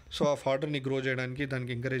 సో ఆ ఫాడర్ని గ్రో చేయడానికి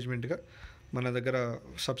దానికి ఎంకరేజ్మెంట్గా మన దగ్గర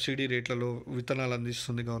సబ్సిడీ రేట్లలో విత్తనాలు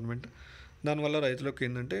అందిస్తుంది గవర్నమెంట్. దానివల్ల రైతులకు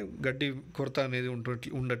ఏంటంటే గడ్డి కొరత అనేది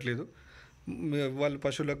ఉండట్లేదు. వాళ్ళ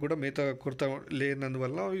పశువులకు కూడా మేత కొరత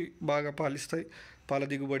లేనందువల్ల అవి బాగా పాలిస్తాయి. పాల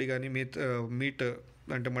దిగుబడి కానీ మీట్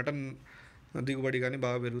అంటే మటన్ దిగుబడి కానీ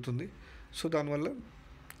బాగా పెరుగుతుంది. సో దానివల్ల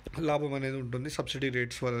లాభం అనేది ఉంటుంది సబ్సిడీ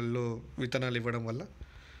రేట్స్ వాళ్ళలో విత్తనాలు ఇవ్వడం వల్ల.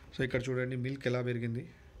 సో ఇక్కడ చూడండి మిల్క్ ఎలా పెరిగింది,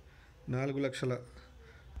 4 లక్షల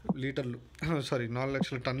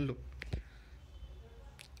టన్నులు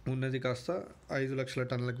ఉన్నది కాస్త 5 లక్షల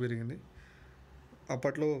టన్నులకు పెరిగింది.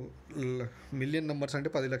 అప్పట్లో మిలియన్ నెంబర్స్ అంటే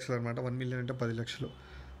 10 లక్షలు అనమాట, 1 మిలియన్ అంటే 10 లక్షలు.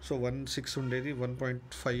 సో 1.6 ఉండేది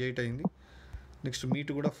 1.58 అయింది. నెక్స్ట్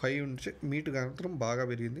మీట్ కూడా 5 ఉంటే మీట్ మాత్రం బాగా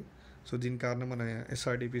పెరిగింది. సో దీని కారణం మన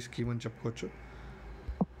SRDP స్కీమ్ అని చెప్పుకోవచ్చు,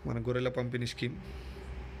 మన గొర్రెల పంపిణీ స్కీమ్.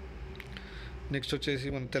 నెక్స్ట్ వచ్చేసి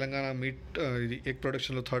మన తెలంగాణ ఇది ఎగ్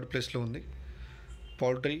ప్రొడక్షన్లో 3rd ప్లేస్లో ఉంది.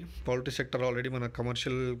 పౌల్ట్రీ సెక్టర్ ఆల్రెడీ మన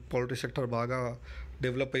కమర్షియల్ పౌల్ట్రీ సెక్టర్ బాగా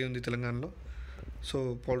డెవలప్ అయ్యి ఉంది తెలంగాణలో. సో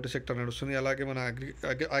పౌల్ట్రీ సెక్టర్ నడుస్తుంది. అలాగే మన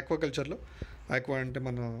ఆక్వాకల్చర్లో, ఆక్వా అంటే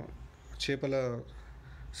మన చేపల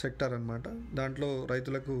సెక్టర్ అనమాట. దాంట్లో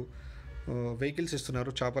రైతులకు వెహికల్స్ ఇస్తున్నారు,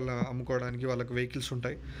 చేపలు అమ్ముకోవడానికి వాళ్ళకి వెహికల్స్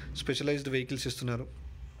ఉంటాయి, స్పెషలైజ్డ్ వెహికల్స్ ఇస్తున్నారు.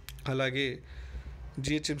 అలాగే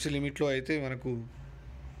GHMC లిమిట్లో అయితే మనకు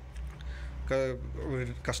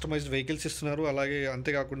కస్టమైజ్డ్ వెహికల్స్ ఇస్తున్నారు. అలాగే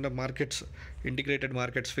అంతేకాకుండా integrated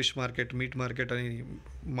markets, fish market, meet market అని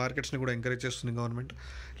మార్కెట్స్ని కూడా ఎంకరేజ్ చేస్తుంది గవర్నమెంట్.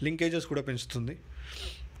 లింకేజెస్ కూడా పెంచుతుంది.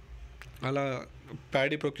 అలా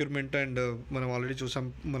ప్యాడీ ప్రొక్యూర్మెంట్ అండ్ మనం ఆల్రెడీ చూసాం,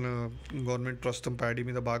 మన గవర్నమెంట్ ప్రస్తుతం ప్యాడీ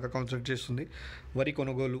మీద బాగా కాన్సన్ట్రేట్ చేస్తుంది. వరి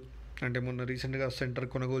కొనుగోలు అంటే మొన్న రీసెంట్గా సెంటర్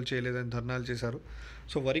కొనుగోలు చేయలేదని ధర్నాలు చేశారు.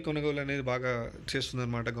 సో వరి కొనుగోలు అనేది బాగా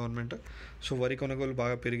చేస్తుందన్నమాట గవర్నమెంట్. సో వరి కొనుగోలు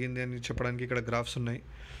బాగా పెరిగింది అని చెప్పడానికి ఇక్కడ గ్రాఫ్స్ ఉన్నాయి.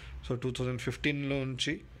 సో 2015లో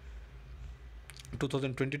నుంచి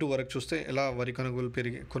 2022 వరకు చూస్తే ఎలా వరి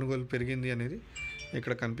కొనుగోలు పెరిగింది అనేది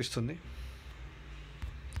ఇక్కడ కనిపిస్తుంది.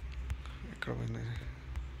 ఇక్కడ పోయింది.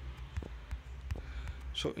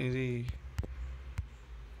 సో ఇది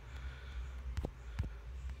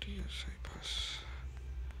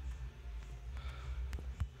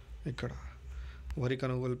ఇక్కడ వరి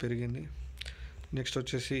కొనుగోలు పెరిగింది. నెక్స్ట్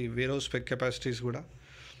వచ్చేసి వేర్ హౌస్ కెపాసిటీస్ కూడా,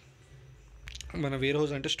 మన వేర్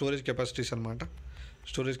హౌస్ అంటే స్టోరేజ్ కెపాసిటీస్ అనమాట.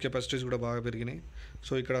 స్టోరేజ్ కెపాసిటీస్ కూడా బాగా పెరిగినాయి.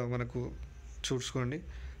 సో ఇక్కడ మనకు చూసుకోండి,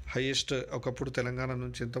 హైయెస్ట్ ఒకప్పుడు తెలంగాణ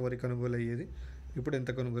నుంచి ఎంత వరి కొనుగోలు అయ్యేది, ఇప్పుడు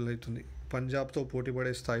ఎంత కొనుగోలు అవుతుంది. పంజాబ్తో పోటీ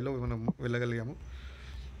పడే స్థాయిలో మనం వెళ్ళగలిగాము.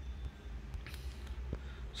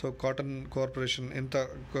 సో కాటన్ కార్పొరేషన్ ఎంత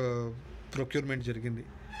ప్రొక్యూర్మెంట్ జరిగింది,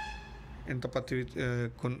 ఎంత పత్తి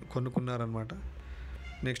కొనుక్కున్నారనమాట.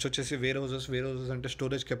 నెక్స్ట్ వచ్చేసి వేర్ హౌసెస్ అంటే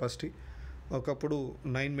స్టోరేజ్ కెపాసిటీ. ఒకప్పుడు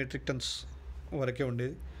 9 మెట్రిక్ టన్స్ వరకే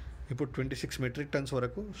ఉండేది, ఇప్పుడు 26 మెట్రిక్ టన్స్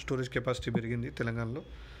వరకు స్టోరేజ్ కెపాసిటీ పెరిగింది తెలంగాణలో.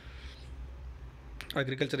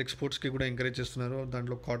 అగ్రికల్చర్ ఎక్స్పోర్ట్స్కి కూడా ఎంకరేజ్ చేస్తున్నారు.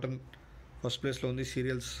 దాంట్లో కాటన్ ఫస్ట్ ప్లేస్లో ఉంది,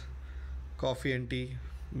 serials, coffee and tea,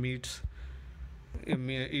 meets,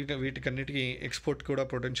 వీటికన్నిటికీ export కూడా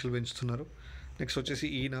పొటెన్షియల్ పెంచుతున్నారు. నెక్స్ట్ వచ్చేసి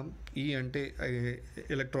ఈ అంటే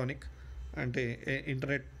ఎలక్ట్రానిక్, అంటే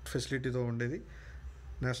ఇంటర్నెట్ ఫెసిలిటీతో ఉండేది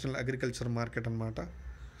నేషనల్ అగ్రికల్చర్ మార్కెట్ అనమాట.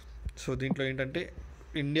 సో దీంట్లో ఏంటంటే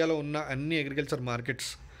ఇండియాలో ఉన్న అన్ని అగ్రికల్చర్ మార్కెట్స్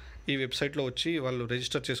ఈ వెబ్సైట్లో వచ్చి వాళ్ళు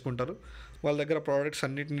రిజిస్టర్ చేసుకుంటారు. వాళ్ళ దగ్గర ప్రోడక్ట్స్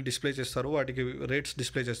అన్నిటిని డిస్ప్లే చేస్తారు, వాటికి రేట్స్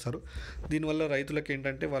డిస్ప్లే చేస్తారు. దీనివల్ల రైతులకు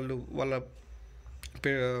ఏంటంటే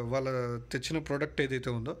వాళ్ళ తెచ్చిన ప్రోడక్ట్ ఏదైతే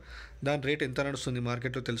ఉందో దాని రేట్ ఎంత నడుస్తుంది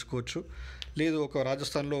మార్కెట్లో తెలుసుకోవచ్చు. లేదు ఒక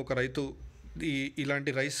రాజస్థాన్లో ఒక రైతు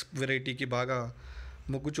ఇలాంటి రైస్ వెరైటీకి బాగా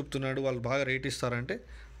మొగ్గు చూపుతున్నాడు, వాళ్ళు బాగా రేట్ ఇస్తారంటే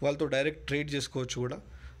వాళ్ళతో డైరెక్ట్ ట్రేడ్ చేసుకోవచ్చు కూడా.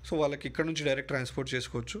 సో వాళ్ళకి ఇక్కడ నుంచి డైరెక్ట్ ట్రాన్స్పోర్ట్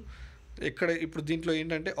చేసుకోవచ్చు. ఇప్పుడు దీంట్లో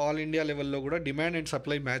ఏంటంటే ఆల్ ఇండియా లెవెల్లో కూడా డిమాండ్ అండ్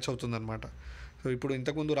సప్లై మ్యాచ్ అవుతుందన్నమాట. సో ఇప్పుడు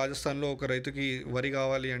ఇంతకుముందు రాజస్థాన్లో ఒక రైతుకి వరి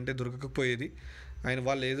కావాలి అంటే దొరకకపోయేది,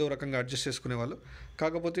 వాళ్ళు ఏదో రకంగా అడ్జస్ట్ చేసుకునేవాళ్ళు.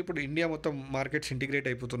 కాకపోతే ఇప్పుడు ఇండియా మొత్తం మార్కెట్స్ ఇంటిగ్రేట్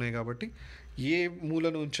అయిపోతున్నాయి కాబట్టి ఏ మూల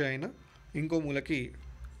నుంచి అయినా ఇంకో మూలకి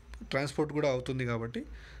ట్రాన్స్పోర్ట్ కూడా అవుతుంది కాబట్టి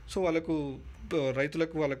సో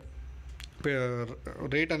రైతులకు వాళ్ళకు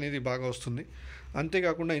రేట్ అనేది బాగా వస్తుంది.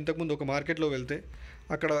 అంతేకాకుండా ఇంతకుముందు ఒక మార్కెట్లో వెళ్తే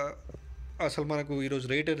అక్కడ అసలు మనకు ఈరోజు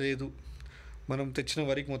రేటే లేదు, మనం తెచ్చిన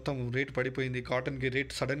వరికి మొత్తం రేట్ పడిపోయింది, కాటన్కి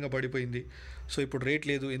రేట్ సడన్గా పడిపోయింది, సో ఇప్పుడు రేట్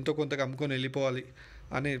లేదు, ఎంతో కొంతగా అమ్ముకొని వెళ్ళిపోవాలి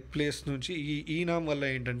అనే ప్లేస్ నుంచి ఈ నామ్ వల్ల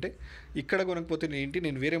ఏంటంటే ఇక్కడ కొనకపోతే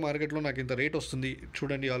నేను వేరే మార్కెట్లో నాకు ఇంత రేట్ వస్తుంది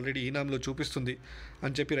చూడండి, ఆల్రెడీ ఈ నామ్లో చూపిస్తుంది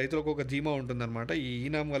అని చెప్పి రైతులకు ఒక ధీమా ఉంటుందన్నమాట. ఈ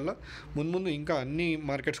నామ్ వల్ల ముందు ఇంకా అన్ని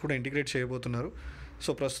మార్కెట్స్ కూడా ఇంటిగ్రేట్ చేయబోతున్నారు.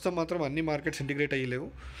 సో ప్రస్తుతం మాత్రం అన్ని మార్కెట్స్ ఇంటిగ్రేట్ అయ్యలేవు,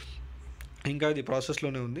 ఇంకా ఇది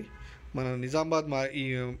ప్రాసెస్లోనే ఉంది. మన నిజామాబాద్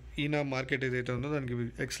ఈ నామ్ మార్కెట్ ఏదైతే ఉందో దానికి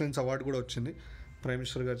ఎక్సలెన్స్ అవార్డు కూడా వచ్చింది ప్రైమ్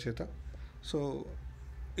మినిస్టర్ గారి చేత. సో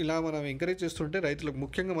ఇలా మనం ఎంకరేజ్ చేస్తుంటే రైతులకు,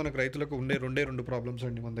 ముఖ్యంగా మనకు రైతులకు ఉండే రెండు ప్రాబ్లమ్స్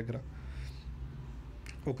అండి మన దగ్గర.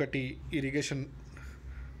 ఒకటి ఇరిగేషన్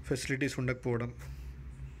ఫెసిలిటీస్ ఉండకపోవడం,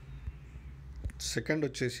 సెకండ్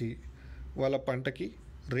వచ్చేసి వాళ్ళ పంటకి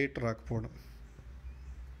రేట్ రాకపోవడం.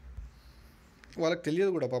 వాళ్ళకి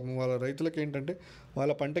తెలియదు కూడా పాపం, వాళ్ళ రైతులకి ఏంటంటే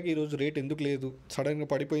వాళ్ళ పంటకి ఈరోజు రేట్ ఎందుకు లేదు, సడన్గా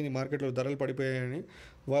పడిపోయింది, మార్కెట్లో ధరలు పడిపోయాయని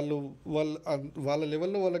వాళ్ళ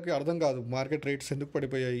లెవెల్లో వాళ్ళకి అర్థం కాదు మార్కెట్ రేట్స్ ఎందుకు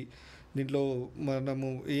పడిపోయాయి, దీంట్లో మనము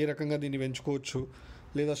ఏ రకంగా దీన్ని పెంచుకోవచ్చు,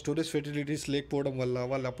 లేదా స్టోరేజ్ ఫెసిలిటీస్ లేకపోవడం వల్ల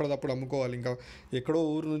వాళ్ళు అప్పటిదప్పుడు అమ్ముకోవాలి. ఇంకా ఎక్కడో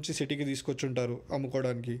ఊరు నుంచి సిటీకి తీసుకొచ్చి ఉంటారు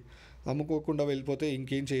అమ్ముకోవడానికి, అమ్ముకోకుండా వెళ్ళిపోతే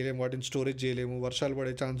ఇంకేం చేయలేము, వాటిని స్టోరేజ్ చేయలేము, వర్షాలు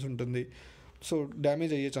పడే ఛాన్స్ ఉంటుంది, సో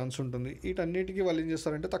డ్యామేజ్ అయ్యే ఛాన్స్ ఉంటుంది. వీటన్నిటికీ వాళ్ళు ఏం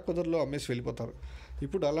చేస్తారంటే తక్కువ ధరలో అమ్మేసి వెళ్ళిపోతారు.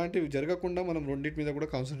 ఇప్పుడు అలాంటివి జరగకుండా మనం రెండింటి మీద కూడా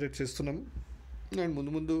కాన్సన్ట్రేట్ చేస్తున్నాము అండ్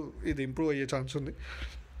ముందు ఇది ఇంప్రూవ్ అయ్యే ఛాన్స్ ఉంది.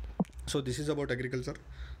 So this is about agriculture.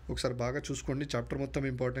 ఒకసారి బాగా చూసుకోండి, చాప్టర్ మొత్తం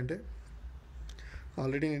ఇంపార్టెంటే.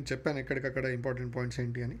 ఆల్రెడీ నేను చెప్పాను ఎక్కడికక్కడ ఇంపార్టెంట్ పాయింట్స్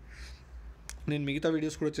ఏంటి అని. నేను మిగతా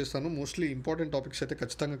వీడియోస్ కూడా చేస్తాను, మోస్ట్లీ ఇంపార్టెంట్ టాపిక్స్ అయితే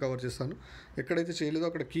ఖచ్చితంగా కవర్ చేస్తాను. ఎక్కడైతే చేయలేదో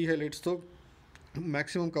అక్కడ కీ హైలైట్స్తో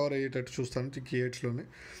మ్యాక్సిమం కవర్ అయ్యేటట్టు చూస్తాను key హైలైట్స్లోనే.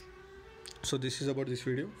 So this is about this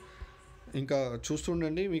video. ఇంకా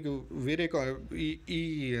చూస్తుండండి, మీకు వేరే ఈ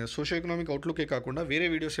సోషియో ఎకనామిక్ అవుట్లుకే కాకుండా వేరే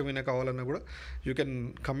వీడియోస్ ఏమైనా కావాలన్నా కూడా యూ కెన్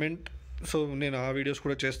కమెంట్. సో నేను ఆ వీడియోస్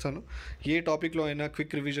కూడా చేస్తాను. ఏ టాపిక్లో అయినా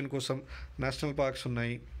క్విక్ రివిజన్ కోసం నేషనల్ పార్క్స్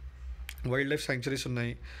ఉన్నాయి, వైల్డ్ లైఫ్ శాంక్చురీస్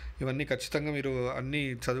ఉన్నాయి, ఇవన్నీ ఖచ్చితంగా మీరు అన్నీ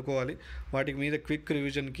చదువుకోవాలి. వాటి మీద క్విక్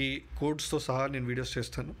రివిజన్కి కోడ్స్తో సహా నేను వీడియోస్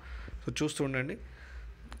చేస్తాను. సో చూస్తూ ఉండండి.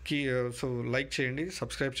 సో లైక్ చేయండి,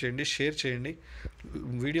 సబ్స్క్రైబ్ చేయండి, షేర్ చేయండి,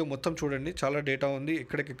 వీడియో మొత్తం చూడండి. చాలా డేటా ఉంది,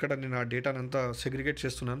 ఎక్కడికెక్కడ నేను ఆ డేటానంతా సెగ్రిగేట్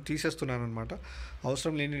తీసేస్తున్నాను అనమాట.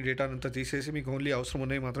 అవసరం లేని డేటానంతా తీసేసి మీకు ఓన్లీ అవసరం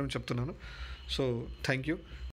ఉన్నాయి మాత్రమే చెప్తున్నాను. So thank you.